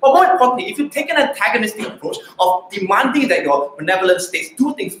unions. But more importantly, if you take an antagonistic approach of demanding that your benevolent states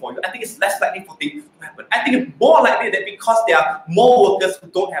do things for you, I think it's less likely for things to happen. I think it's more likely that because there are more workers who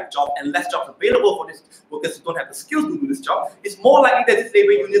don't have jobs and less jobs available for these workers who don't have the skills to do this job, it's more likely that these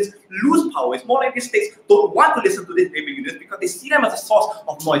labor unions lose power. It's more likely states don't want to listen to these labor unions because they see them as a source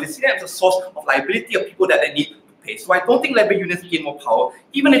of noise. They see them as a source of liability of people that they need to pay. So I don't think labor unions gain more power.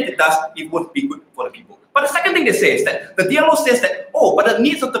 Even if it does, it won't be good for the people. But the second thing they say is that the DLO says that, but the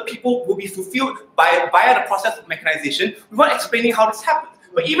needs of the people will be fulfilled via the process of mechanization without explaining how this happens.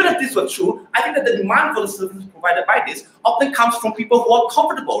 But even if this were true, I think that the demand for the services provided by this often comes from people who are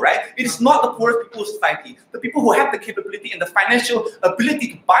comfortable, right? It is not the poorest people of society. The people who have the capability and the financial ability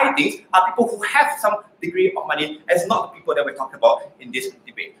to buy things are people who have some degree of money, as not the people that we're talking about in this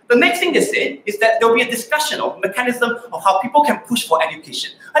debate. The next thing they say is that there will be a discussion of mechanism of how people can push for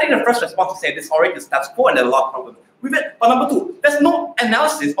education. I think the first response to say this already is status quo and there are a lot of problems with it. But number two, there's no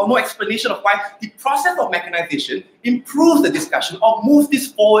analysis or no explanation of why the process of mechanization improves the discussion or moves this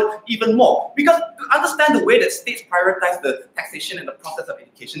forward even more. Because to understand the way that states prioritize the taxation and the process of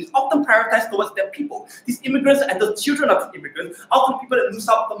education, it's often prioritized towards their people. These immigrants and the children of immigrants are often people that lose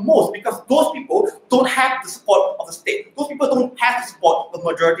out the most because those people don't have the support of the state. Those people don't have the support of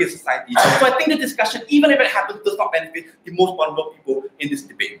the majority of society. So I think the discussion, even if it happens, does not benefit the most vulnerable people in this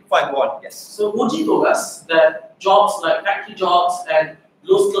debate. Before I go on, yes. So Moji told us that jobs like factory jobs and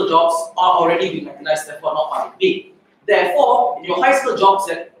low-skill jobs are already being mechanized, therefore not part of the Therefore, in your high-skill jobs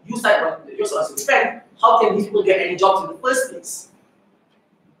that you cite yourself as a defend, how can these people get any jobs in the first place?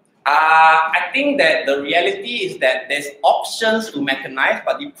 I I think that the reality is that there's options to mechanize,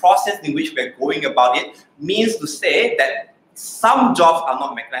 but the process in which we're going about it means to say that some jobs are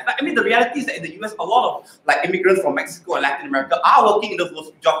not mechanized. I mean, the reality is that in the US, a lot of like immigrants from Mexico and Latin America are working in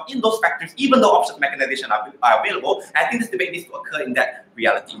those jobs, in those factories, even though options mechanization are available. And I think this debate needs to occur in that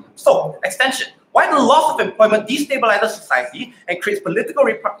reality. So, extension. Why the loss of employment destabilizes society and creates political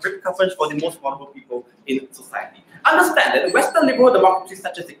repercussions for the most vulnerable people in society? Understand that the Western Liberal Democracies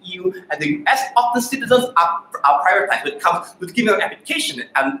such as the EU and the US, often citizens are prioritized when it comes to giving them education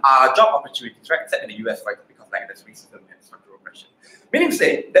and job opportunities, right? Except in the US, right? Because like there's racism and structural oppression. Meaning to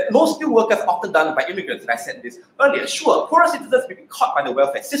say that low-skilled work is often done by immigrants, and I said this earlier. Sure, poorer citizens may be caught by the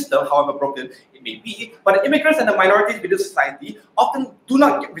welfare system, however broken it may be, but the immigrants and the minorities within society often do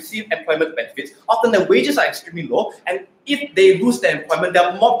not receive employment benefits. Often their wages are extremely low, and if they lose their employment,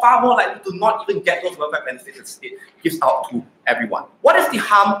 they're far more likely to not even get those welfare benefits the state gives out to everyone. What is the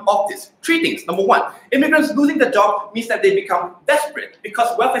harm of this? Three things. Number one, immigrants losing their job means that they become desperate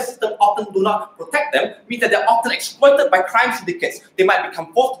because welfare systems often do not protect them, means that they're often exploited by crime syndicates. They might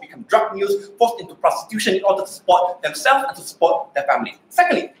become forced to become drug mules, forced into prostitution in order to support themselves and to support their families.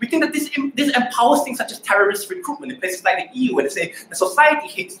 Secondly, we think that this empowers things such as terrorist recruitment in places like the EU, where they say the society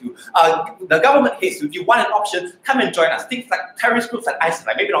hates you, the government hates you. If you want an option, come and join us. Things like terrorist groups like ISIS,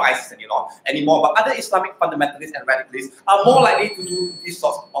 like maybe not ISIS anymore, but other Islamic fundamentalists and radicalists are more likely to do these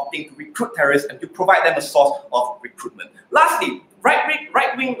sorts of things, to recruit terrorists and to provide them a source of recruitment. Lastly,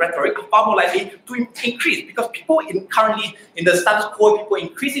 right-wing rhetoric are far more likely to increase because people currently in the status quo, people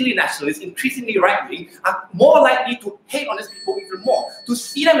increasingly nationalist, increasingly right-wing, are more likely to hate on these people even more, to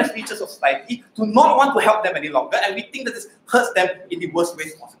see them as features of society, to not want to help them any longer, and we think that this hurts them in the worst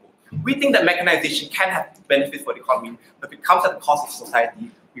ways possible. We think that mechanization can have benefits for the economy, but if it comes at the cost of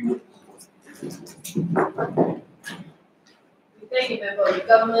society, we would oppose it. Thank you, member of the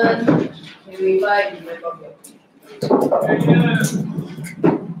government. May we invite the member of the opposition.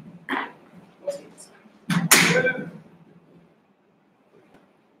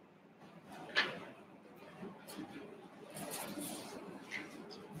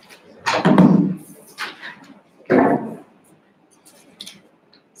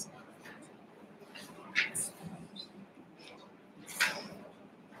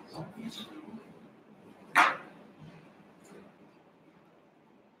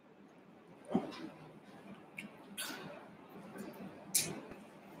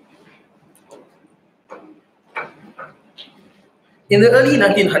 In the early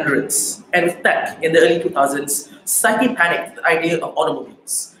 1900s, and in fact, in the early 2000s, society panicked the idea of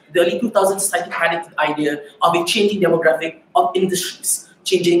automobiles. In the early 2000s, society panicked the idea of a changing demographic of industries,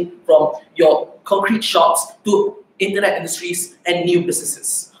 changing from your concrete shops to internet industries and new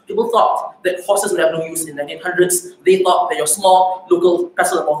businesses. People thought that horses would have no use in the 1900s. They thought that your small local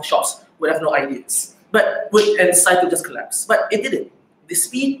pestle and mortar shops would have no ideas. And society would just collapse. But it didn't. The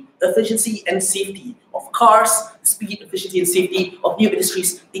speed, efficiency, and safety of cars, the speed, efficiency, and safety of new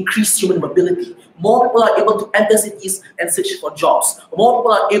industries increase human mobility. More people are able to enter cities and search for jobs. More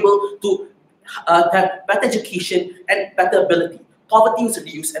people are able to have better education and better ability. Poverty was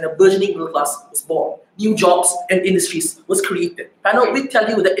reduced and a burgeoning middle class was born. New jobs and industries was created. Panel will tell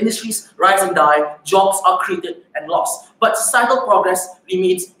you that industries rise and die, jobs are created and lost. But societal progress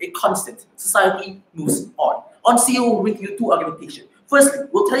remains a constant. Society moves on. On CEO will bring you two argumentations. Firstly,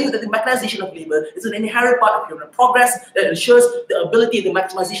 we'll tell you that the mechanization of labor is an inherent part of human progress that ensures the ability and the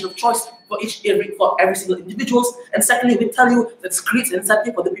maximization of choice for every single individual. And secondly, we tell you that it creates an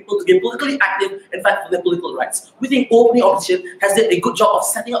incentive for the people to get politically active and fight for their political rights. We think opening opposition has done a good job of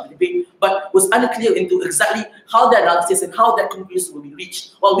setting up the debate, but was unclear into exactly how the analysis and how that conclusion will be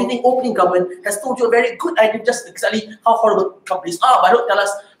reached. While we think opening government has told you a very good idea just exactly how horrible companies are, but don't tell us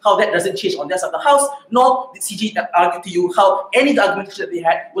how that doesn't change on their side of the house, nor did CG argue to you how any of the argumentation that they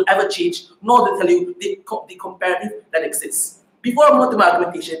had will ever change, nor did they tell you the comparative that exists. Before I move to my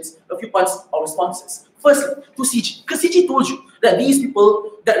argumentations, a few points or responses. Firstly, to CG, because CG told you that these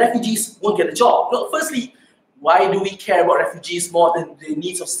people, that refugees won't get a job. Well, firstly, why do we care about refugees more than the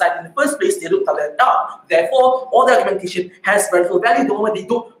needs of society in the first place? They don't tell that down. Therefore, all the argumentation has very little value the moment they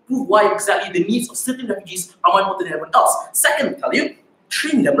don't prove why exactly the needs of certain refugees are more important than everyone else. Second, tell you,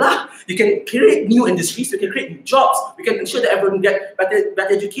 train them lah. You can create new industries, you can create new jobs, you can ensure that everyone get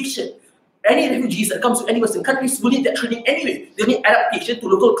better education. Any refugees that comes to any Western countries will need that training anyway. They need adaptation to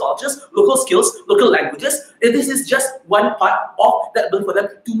local cultures, local skills, local languages. And this is just one part of that ability for them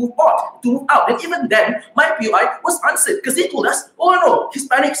to move on, to move out. And even then, my POI was answered because they told us, oh no,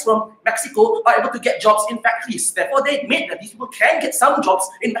 Hispanics from Mexico are able to get jobs in factories. Therefore, they admit that these people can get some jobs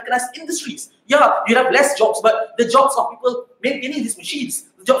in mechanized industries. Yeah, you have less jobs, but the jobs of people maintaining these machines,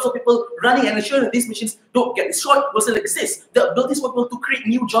 the jobs for people running and ensuring that these machines don't get destroyed will still exist. The abilities for people to create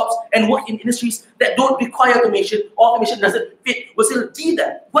new jobs and work in industries that don't require automation, or automation doesn't fit, will still be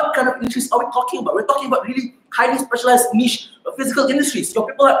there. What kind of industries are we talking about? We're talking about really highly specialized niche physical industries. Your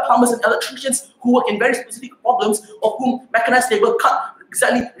people like plumbers and electricians who work in very specific problems, of whom mechanized labor can't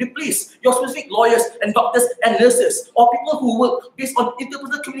exactly replace. Your specific lawyers and doctors and nurses, or people who work based on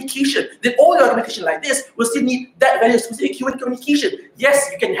interpersonal communication. Then all your communication like this will still need that very specific human communication. Yes,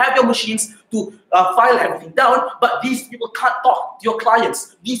 you can have your machines to file everything down, but these people can't talk to your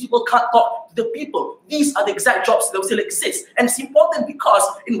clients. These people can't talk to the people. These are the exact jobs that will still exist. And it's important because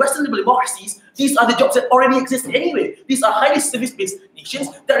in Western liberal democracies, these are the jobs that already exist anyway. These are highly service-based nations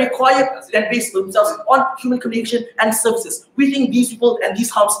that require and base themselves on human communication and services. We think these people and these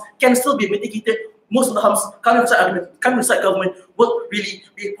harms can still be mitigated. Most of the harms coming inside government will really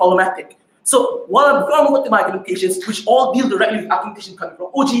be problematic. So while I'm going with my argumentations, which all deal directly with argumentation coming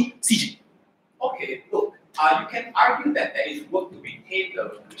from OG, CG. Okay, look, you can argue that there is work to maintain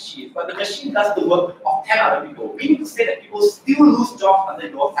the machine, but the machine does the work of 10 other people. We need to say that people still lose jobs under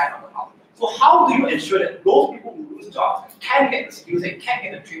your 10 other people. So how do you ensure that those people who lose jobs can get the skills and can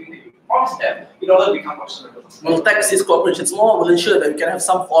get the training that you promise them in order to become professional? Well, taxes, corporations, more will ensure that we can have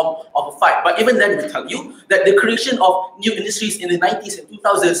some form of a fight. But even then, we tell you that the creation of new industries in the 90s and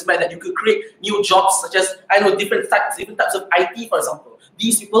 2000s meant that you could create new jobs, such as, different types of IT, for example.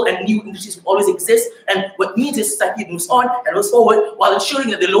 These people and new industries will always exist, and what means is society moves on and moves forward while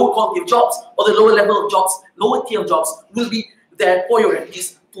ensuring that the lower quality of jobs or the lower level of jobs, lower tier of jobs will be there for your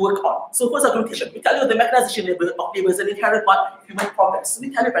entities to work on. So first argumentation, we tell you the mechanization of labor is an inherent part of human progress. So we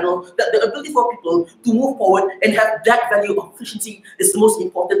tell you, panel, that the ability for people to move forward and have that value of efficiency is the most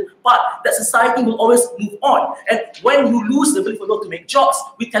important part, that society will always move on. And when you lose the ability for people to make jobs,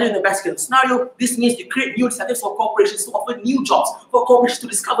 we tell you in the best case scenario, this means you create new incentives for corporations to offer new jobs, for corporations to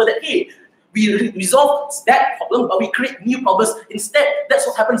discover that, hey, we resolve that problem, but we create new problems instead. That's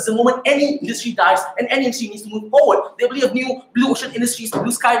what happens the moment any industry dies and any industry needs to move forward. The ability of new blue ocean industries,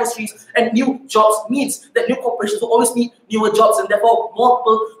 blue sky industries, and new jobs means that new corporations will always need newer jobs and therefore more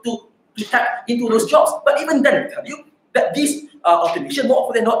people to tap into those jobs. But even then, we tell you that this automation more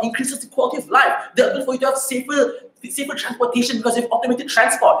often than not increases the quality of life. The ability for you to have safer transportation because of automated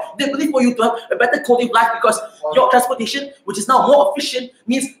transport. The ability for you to have a better quality of life because your transportation, which is now more efficient,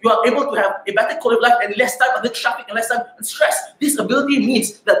 means you are able to have a better quality of life and less time on the traffic and less time on stress. This ability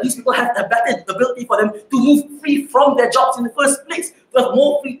means that these people have a better ability for them to move free from their jobs in the first place, to have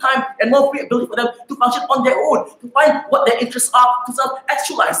more free time and more free ability for them to function on their own, to find what their interests are, to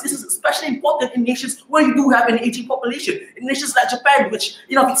self-actualize. This is especially important in nations where you do have an aging population. In nations like Japan, which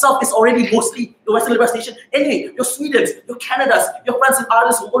in of itself is already mostly the Western liberal nation. Anyway, your Swedens, your Canadas, your France and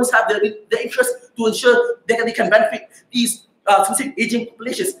others will always have their interest to ensure that they can benefit these specific aging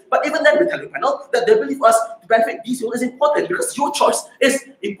populations. But even then, we tell you, panel, that the ability for us to benefit these people is important because your choice is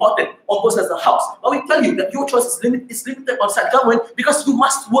important on both sides of the house. But we tell you that your choice is limited on side government because you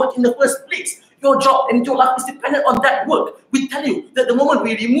must work in the first place. Your job and your life is dependent on that work. We tell you that the moment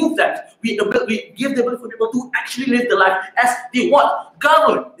we remove that, we give the ability for people to actually live their life as they want.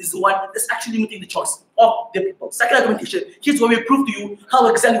 Government is the one that's actually limiting the choice of the people. Second argumentation, here's where we prove to you how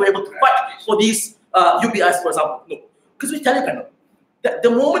exactly we're able to fight for these UBIs, for example. No. Because we tell you, panel, that the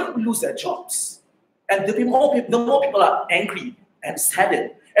moment people lose their jobs, and the more people are angry and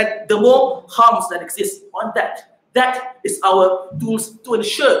saddened, and the more harms that exist on that is our tools to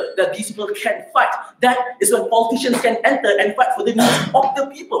ensure that these people can fight. That is when politicians can enter and fight for the needs of the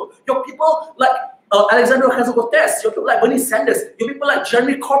people. Your people like Alexander Ocasio-Cortez, your people like Bernie Sanders, your people like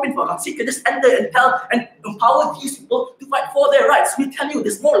Jeremy Corbyn, for God's sake, can just enter and tell and empower these people to fight for their rights. We tell you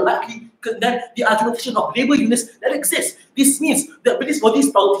this more likely than the argumentation of labor unions that exists. This means the ability for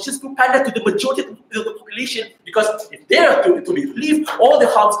these politicians to pander to the majority of the population, because if they are to be believed, all the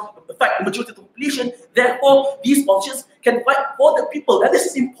harms affect the majority of the population. Therefore, these politicians can fight for the people. And this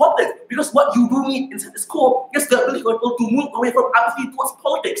is important because what you do need inside this core is the ability for people to move away from apathy towards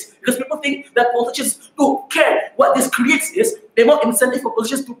politics. Because people think that politicians don't care. What this creates is a more incentive for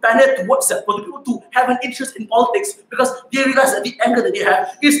politicians to pander towards them, for the people to have an interest in politics, because they realize that the anger that they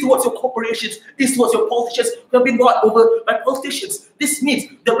have is towards your corporations, is towards your politicians who have been brought over by politicians. This means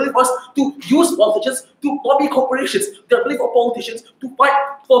the ability for us to use politicians to lobby corporations, the ability for politicians to fight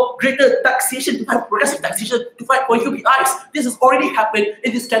for greater taxation, to fight progressive taxation, to fight for UBIs. This has already happened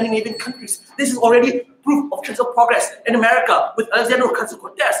in the Scandinavian countries. This is already proof of trends of progress in America with Alexander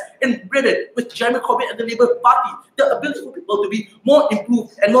Ocasio-Cortez, in Britain with Jeremy Corbyn and the Labour Party. The ability for people to be more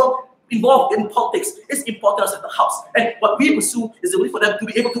improved and more involved in politics is important as at the House. And what we pursue is the ability for them to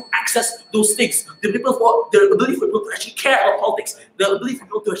be able to access those things, the ability for people to actually care about politics, the ability for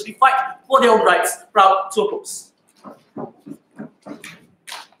people to actually fight for their own rights. Proud to oppose.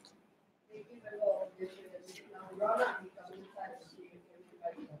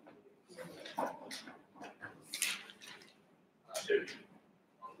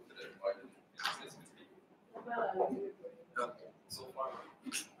 So far,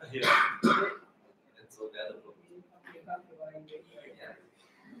 yeah. It's so valuable. Yeah.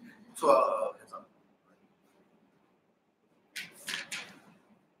 So,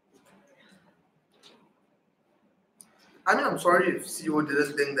 I mean, I'm sorry if CEO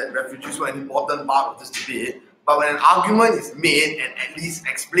didn't think that refugees were an important part of this debate, but when an argument is made and at least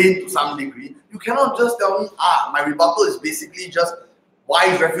explained to some degree, you cannot just tell me, my rebuttal is basically just why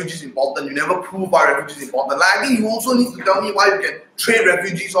is refugees important? You never prove why refugees is important. Like, I think you also need to tell me why you can trade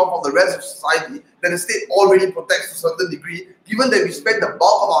refugees off of the rest of society that the state already protects to a certain degree, given that we spend the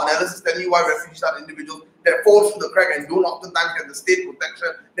bulk of our analysis telling you why refugees are individuals that fall through the crack and don't oftentimes get the state protection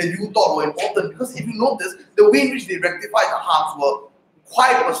that you thought were important. Because if you notice, the way in which they rectified the harms were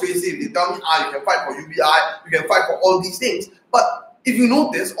quite persuasive. They tell me, you can fight for UBI, you can fight for all these things. But if you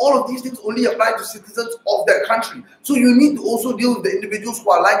notice, all of these things only apply to citizens of that country. So you need to also deal with the individuals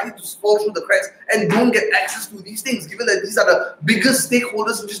who are likely to fall through the cracks and don't get access to these things, given that these are the biggest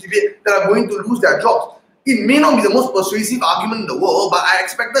stakeholders in this debate that are going to lose their jobs. It may not be the most persuasive argument in the world, but I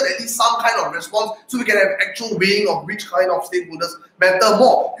expected at least some kind of response so we can have actual weighing of which kind of stakeholders matter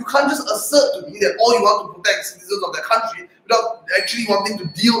more. You can't just assert to me that all you want to protect citizens of the country without actually wanting to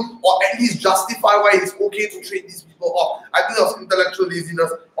deal or at least justify why it's okay to trade these people off. I think there was intellectual laziness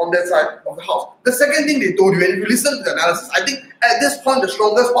on that side of the house. The second thing they told you, and if you listen to the analysis, I think at this point the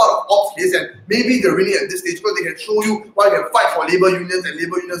strongest part of Ops case, and maybe they're winning at this stage because they can show you why they can fight for labor unions and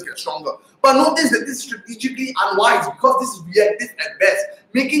labor unions get stronger. But notice that this is strategically unwise because this is reactive at best.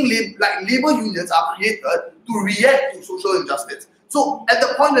 Making labor unions are created to react to social injustice. So at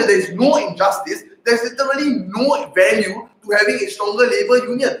the point that there is no injustice, there's literally no value to having a stronger labor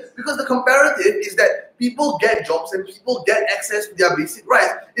union, because the comparative is that people get jobs and people get access to their basic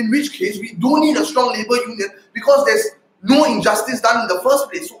rights, in which case we don't need a strong labor union because there's no injustice done in the first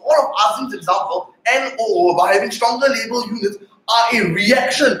place. So all of Azim's example, NOO, by having stronger labor unions, are a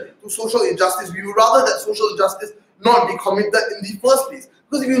reaction to social injustice. We would rather that social injustice not be committed in the first place.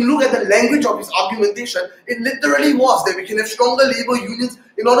 Because if you look at the language of his argumentation, it literally was that we can have stronger labor unions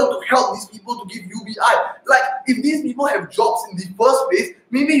in order to help these people to give UBI. Like, if these people have jobs in the first place,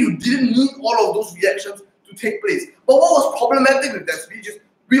 maybe you didn't need all of those reactions to take place. But what was problematic with that speech is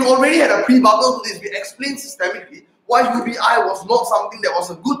we already had a pre-bubble to this. We explained systemically why UBI was not something that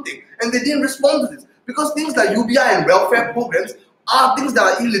was a good thing. And they didn't respond to this. Because things like UBI and welfare programs are things that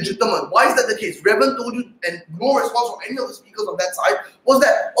are illegitimate. Why is that the case? Reverend told you, and no response from any of the speakers on that side, was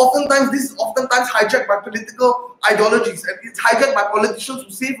that this is oftentimes hijacked by political ideologies. And it's hijacked by politicians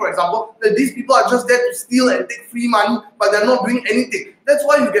who say, for example, that these people are just there to steal and take free money, but they're not doing anything. That's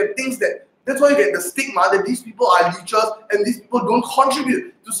why you get that's why you get the stigma that these people are leechers and these people don't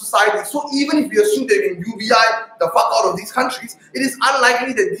contribute to society. So even if you assume they can UBI the fuck out of these countries, it is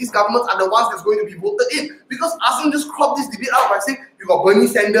unlikely that these governments are the ones that's going to be voted in. Because Azim just cropped this debate out by saying you got Bernie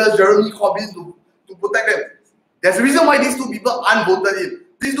Sanders, Jeremy Corbyn to protect them. There's a reason why these two people aren't voted in.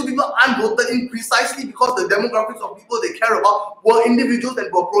 These two people aren't voted in precisely because the demographics of people they care about were individuals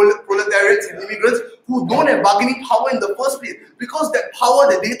that were proletariats and immigrants who don't have bargaining power in the first place. Because that power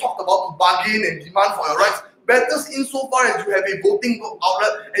that they talked about to bargain and demand for your rights matters insofar as you have a voting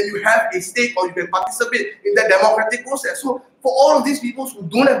outlet and you have a stake or you can participate in that democratic process. So for all of these people who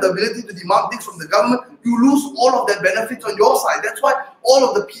don't have the ability to demand things from the government, you lose all of that benefits on your side. That's why all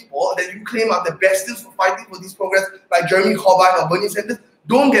of the people that you claim are the bastions for fighting for these programs, like Jeremy Corbyn or Bernie Sanders,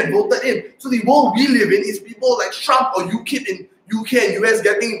 don't get voted in. So the world we live in is people like Trump or UKIP in UK and US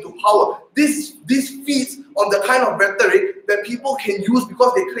getting into power. This feeds on the kind of rhetoric that people can use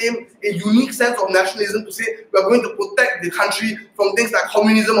because they claim a unique sense of nationalism to say we're going to protect the country from things like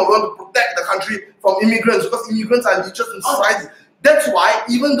communism, or we're going to protect the country from immigrants because immigrants are leechers in society. That's why,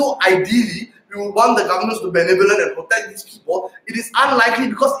 even though ideally we would want the governments to be benevolent and protect these people, it is unlikely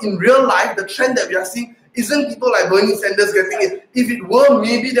because in real life the trend that we are seeing isn't people like Bernie Sanders getting it. If it were,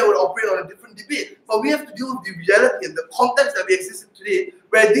 maybe they would operate on a different debate. But we have to deal with the reality and the context that we exist in today,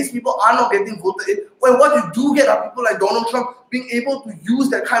 where these people are not getting voted in, where what you do get are people like Donald Trump being able to use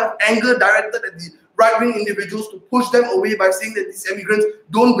that kind of anger directed at the right-wing individuals to push them away by saying that these immigrants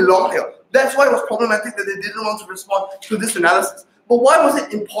don't belong here. That's why it was problematic that they didn't want to respond to this analysis. But why was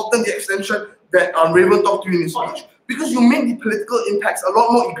it important, the extension that Raven talked to you in his speech? Because you make the political impacts a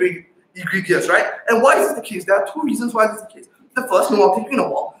lot more egregious, right? And why is this the case? There are two reasons why this is the case. The first, no, I'm taking a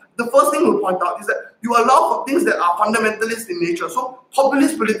while. The first thing we'll point out is that you allow for things that are fundamentalist in nature. So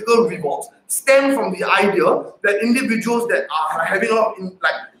populist political revolts stem from the idea that individuals that are having a lot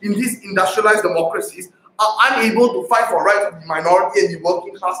in these industrialized democracies are unable to fight for rights of the minority and the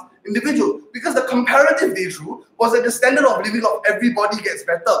working class individual, because the comparative they drew was that the standard of living of everybody gets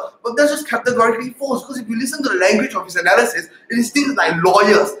better. But that's just categorically false, because if you listen to the language of his analysis, it is things like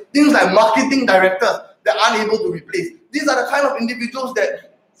lawyers, things like marketing directors that are unable to replace. These are the kind of individuals that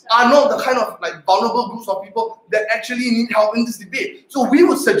are not the kind of vulnerable groups of people that actually need help in this debate. So we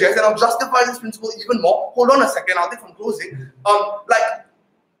would suggest, and I'll justify this principle even more. Hold on a second, I'll take from closing.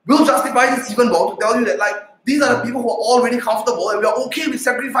 We'll justify this even more to tell you that these are the people who are already comfortable, and we are okay with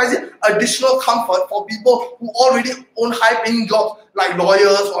sacrificing additional comfort for people who already own high-paying jobs like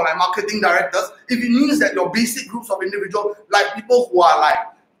lawyers or like marketing directors, if it means that your basic groups of individuals, like people who are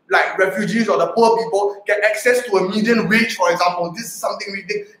like refugees or the poor people, get access to a median wage, for example. This is something we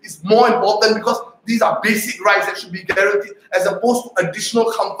think is more important, because these are basic rights that should be guaranteed, as opposed to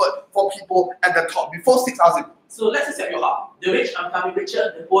additional comfort for people at the top. Before 6,000. So let's accept your heart. The rich are becoming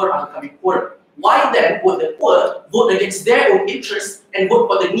richer, the poor are becoming poorer. Why then would the poor vote against their own interests and vote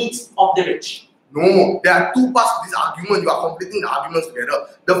for the needs of the rich? No, there are two parts to this argument. You are completing the arguments together.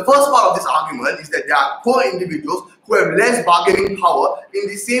 The first part of this argument is that there are poor individuals who have less bargaining power, in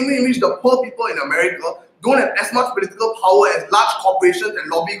the same way in which the poor people in America don't have as much political power as large corporations and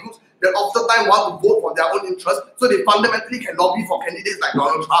lobby groups that oftentimes want to vote for their own interests, so they fundamentally can lobby for candidates like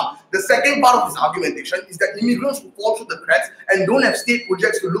Donald Trump. The second part of this argumentation is that immigrants who fall through the cracks and don't have state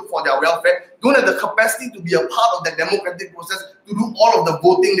projects to look for their welfare, don't have the capacity to be a part of the democratic process to do all of the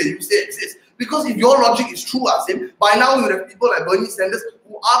voting that you say exists. Because if your logic is true, Asim, by now you would have people like Bernie Sanders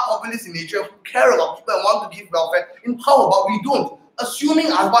who are populist in nature, who care about people and want to give welfare in power, but we don't. Assuming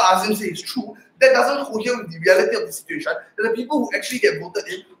as what Azim says is true, that doesn't cohere with the reality of the situation, that the people who actually get voted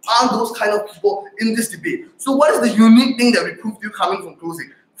in aren't those kind of people in this debate. So what is the unique thing that we proved to you coming from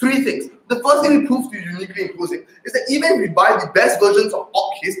closing? Three things. The first thing we proved to you uniquely in closing is that even if we buy the best versions of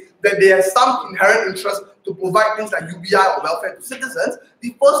OPCIS, that they have some inherent interest to provide things like UBI or welfare to citizens,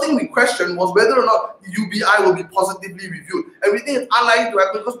 the first thing we questioned was whether or not the UBI will be positively reviewed. And we think it's unlikely to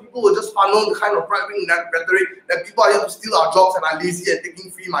happen, because people will just funnel the kind of right-wing rhetoric that people are here to steal our jobs and are lazy and taking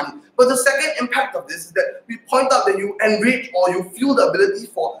free money. But the second impact of this is that we point out that you enrich or you fuel the ability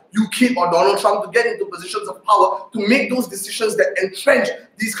for UKIP or Donald Trump to get into positions of power to make those decisions that entrench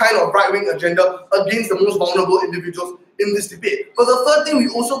these kind of right-wing agenda against the most vulnerable individuals in this debate. But the third thing we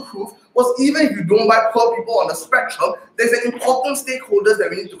also proved was, even if you don't buy poor people on the spectrum, there's an important stakeholders that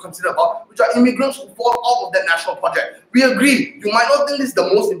we need to consider about, which are immigrants who fall out of that national project. We agree, you might not think this is the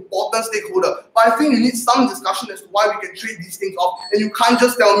most important stakeholder, but I think you need some discussion as to why we can trade these things off, and you can't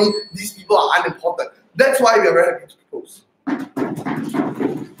just tell me these people are unimportant. That's why we are very happy to propose.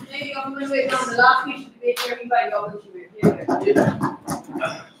 Thank you, Government. Wait, now the last speech debate, everybody, Government should wait. Here.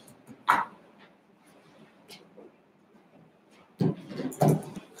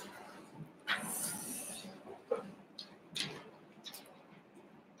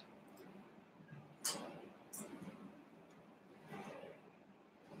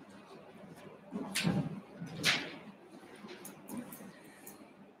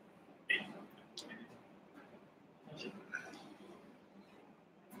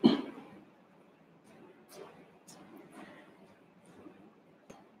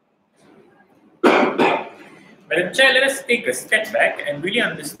 Madam Chair, let us take a step back and really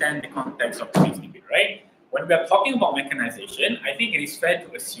understand the context of today's debate, right? When we are talking about mechanization, I think it is fair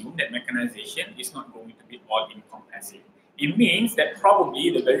to assume that mechanization is not going to be all-encompassing. It means that probably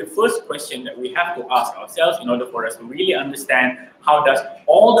the very first question that we have to ask ourselves in order for us to really understand how does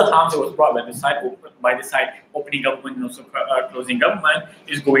all the harm that was brought by the side opening government and also closing government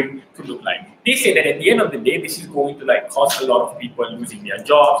is going to look like. They say that at the end of the day, this is going to cause a lot of people losing their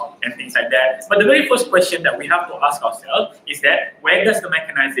jobs and things like that. But the very first question that we have to ask ourselves is that where does the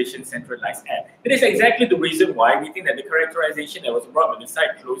mechanization centralize at? That is exactly the reason why we think that the characterization that was brought by the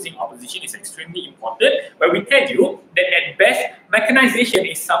side closing opposition is extremely important, where we tell you that at best, mechanization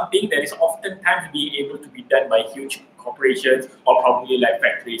is something that is oftentimes being able to be done by huge corporations or probably like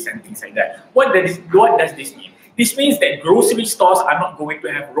factories and things like that. What does this mean? This means that grocery stores are not going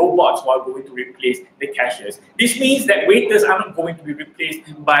to have robots who are going to replace the cashiers. This means that waiters are not going to be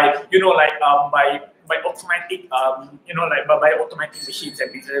replaced by by automatic by automatic machines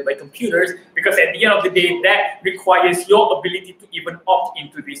and things like that, by computers, because at the end of the day that requires your ability to even opt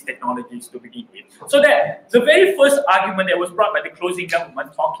into these technologies to begin with. So that the very first argument that was brought by the closing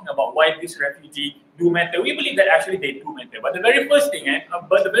government talking about why this refugee do matter, we believe that actually they do matter. But the very first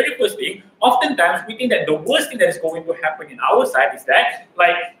thing, oftentimes we think that the worst thing that is going to happen in our side is that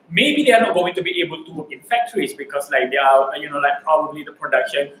like maybe they are not going to be able to work in factories because like they are, like probably the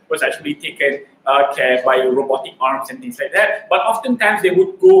production was actually taken care by robotic arms and things like that. But oftentimes they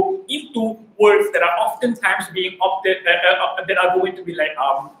would go into works that are oftentimes being that are going to be like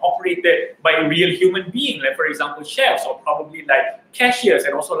operated by a real human being, like for example chefs or probably like cashiers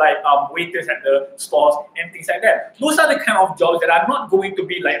and also like waiters at the stores and things like that. Those are the kind of jobs that are not going to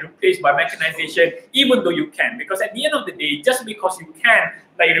be like replaced by mechanization, even though you can, because at the end of the day, just because you can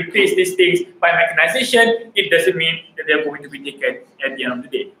like replace these things by mechanization, it doesn't mean that they're going to be taken at the end of the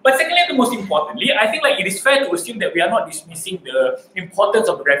day. But secondly, and most importantly, I think like it is fair to assume that we are not dismissing the importance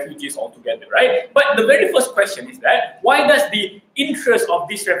of the refugees altogether, right? But the very first question is that why does the interest of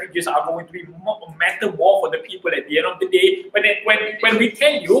these refugees are going to be matter more for the people at the end of the day when we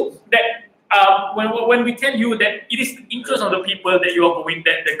tell you that when we tell you that it is the interest of the people that you are going,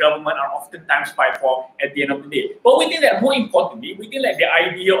 that the government are oftentimes fight for at the end of the day. But we think that more importantly, we think like the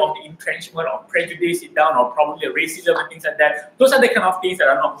idea of the entrenchment of prejudice down or probably racism and things like that, those are the kind of things that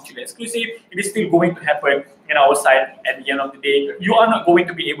are not mutually exclusive. It is still going to happen in our side at the end of the day. You are not going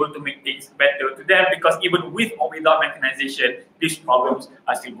to be able to make things better to them because even with or without mechanization, these problems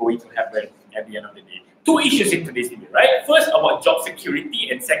are still going to happen at the end of the day. Two issues in today's debate, right? First about job security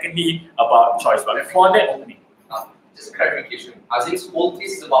and secondly about choice. But before that, opening. Just clarification. Azim's whole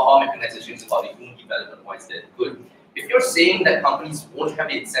case is about how mechanization is about the human development. Why is that good? If you're saying that companies won't have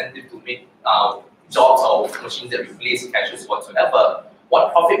the incentive to make jobs or machines that replace cashiers whatsoever,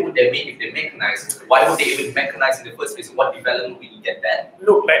 what profit would they make if they mechanize? Why would they even mechanize in the first place? What development will you get there?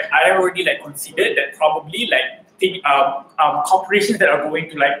 Look, like I have already like considered that probably like corporations that are going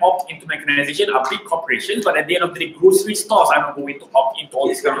to like opt into mechanization are big corporations, but at the end of the day, grocery stores are not going to opt into all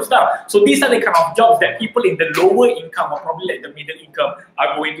this kind of stuff. So these are the kind of jobs that people in the lower income or probably like the middle income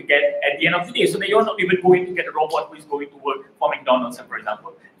are going to get at the end of the day. So that you're not even going to get a robot who is going to work for McDonald's, for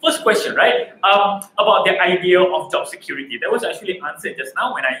example. First question, right? About the idea of job security. That was actually answered just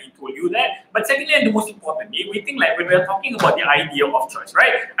now when I told you that. But secondly, and the most importantly, we think like when we are talking about the idea of choice,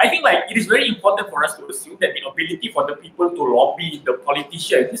 right? I think like it is very important for us to assume that the ability for the people to lobby the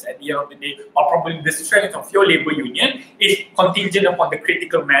politicians at the end of the day, or probably the strength of your labor union, is contingent upon the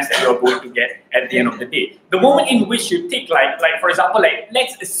critical mass that you're going to get at the end of the day. The moment in which you take like for example, like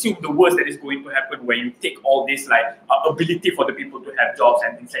let's assume the worst that is going to happen where you take all this like ability for the people to have jobs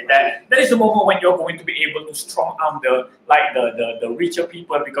and things like that. That is the moment when you're going to be able to strong arm the richer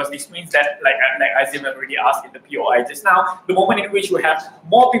people, because this means that like Azim already asked in the POI just now, the moment in which you have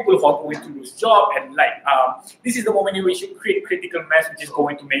more people who are going to lose job, and like this is the moment in which you create critical mass, which is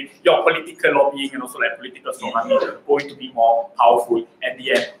going to make your political lobbying and also like political strong arming going to be more powerful at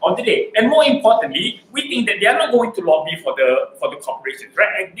the end of the day. And more importantly, we think that they are not going to lobby for the corporations,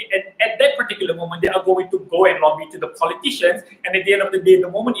 right? At that particular moment, they are going to go and lobby to the politicians, and at the end of the day, the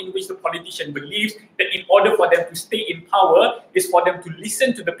moment in which the politician believes that in order for them to stay in power is for them to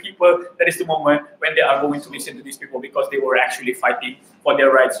listen to the people, that is the moment when they are going to listen to these people, because they were actually fighting for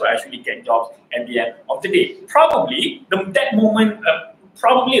their rights to actually get jobs at the end of the day. Probably that moment,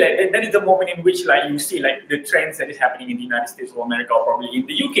 that is the moment in which like you see like the trends that is happening in the United States of America or probably in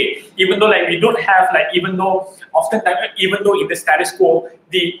the UK. Even though like we don't have like, even though in the status quo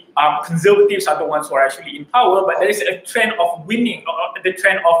the conservatives are the ones who are actually in power, but there is a trend of winning, the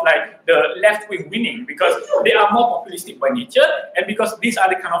trend of like the left wing winning, because they are more populistic by nature, and because these are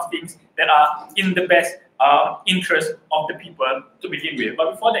the kind of things that are in the best interest of the people to begin with.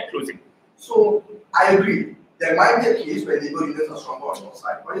 But before that, closing. So I agree. There might be a case where labor unions are stronger on your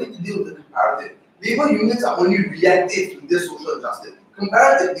side, but you need to deal with the comparative. Labor unions are only reactive to this social justice.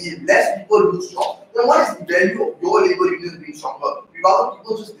 Comparatively, if less people lose jobs, then what is the value of your labor unions being stronger? If other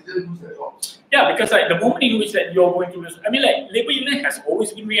people just didn't lose their jobs. Yeah, because like the moment in which that you're going to lose, I mean like labor union has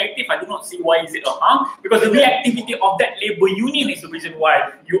always been reactive. I do not see why is it a harm, because the reactivity of that labor union is the reason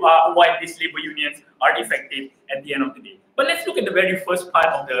why these labor unions are effective at the end of the day. But let's look at the very first part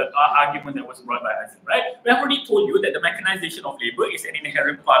of the argument that was brought by Azim, right? We have already told you that the mechanization of labor is an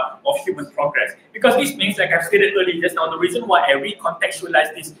inherent part of human progress, because this means, like I've stated earlier just now, the reason why I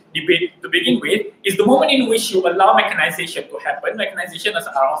recontextualize this debate to begin with is the moment in which you allow mechanization to happen. Mechanizations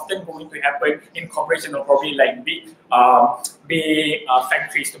are often going to happen in corporations or probably like big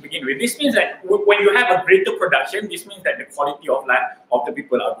factories to begin with. This means that when you have a greater production, this means that the quality of life of the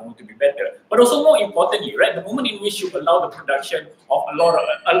people are going to be better. But also more importantly, right, the moment in which you allow the production of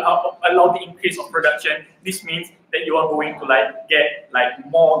allow the increase of production, this means that you are going to like get like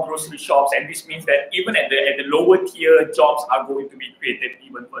more grocery shops, and this means that even at the lower tier, jobs are going to be created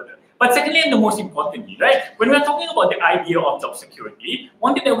even further. But secondly, and the most importantly, right, when we're talking about the idea of job security,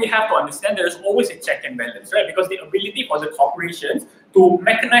 one thing that we have to understand, there is always a check and balance, right? Because the ability for the corporations to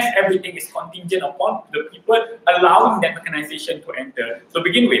mechanize everything is contingent upon the people allowing that mechanization to enter to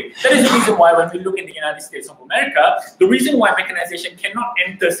begin with. That is the reason why when we look in the United States of America, the reason why mechanization cannot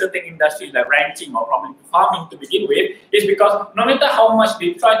enter certain industries like ranching or probably farming to begin with is because no matter how much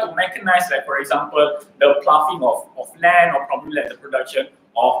they try to mechanize, like for example, the ploughing of land or probably like the production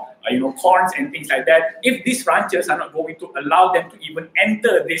of corns and things like that, if these ranchers are not going to allow them to even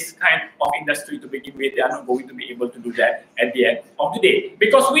enter this kind of industry to begin with, they are not going to be able to do that at the end of the day.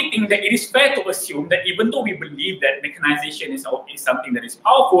 Because we think that it is fair to assume that even though we believe that mechanization is something that is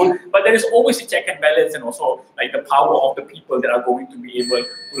powerful, but there is always a check and balance and also like the power of the people that are going to be able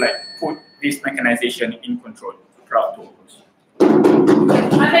to like put this mechanization in control throughout the course.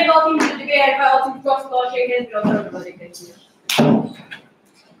 I thank all teams today. I invite all teams to cross shake hands. Everybody, thank you.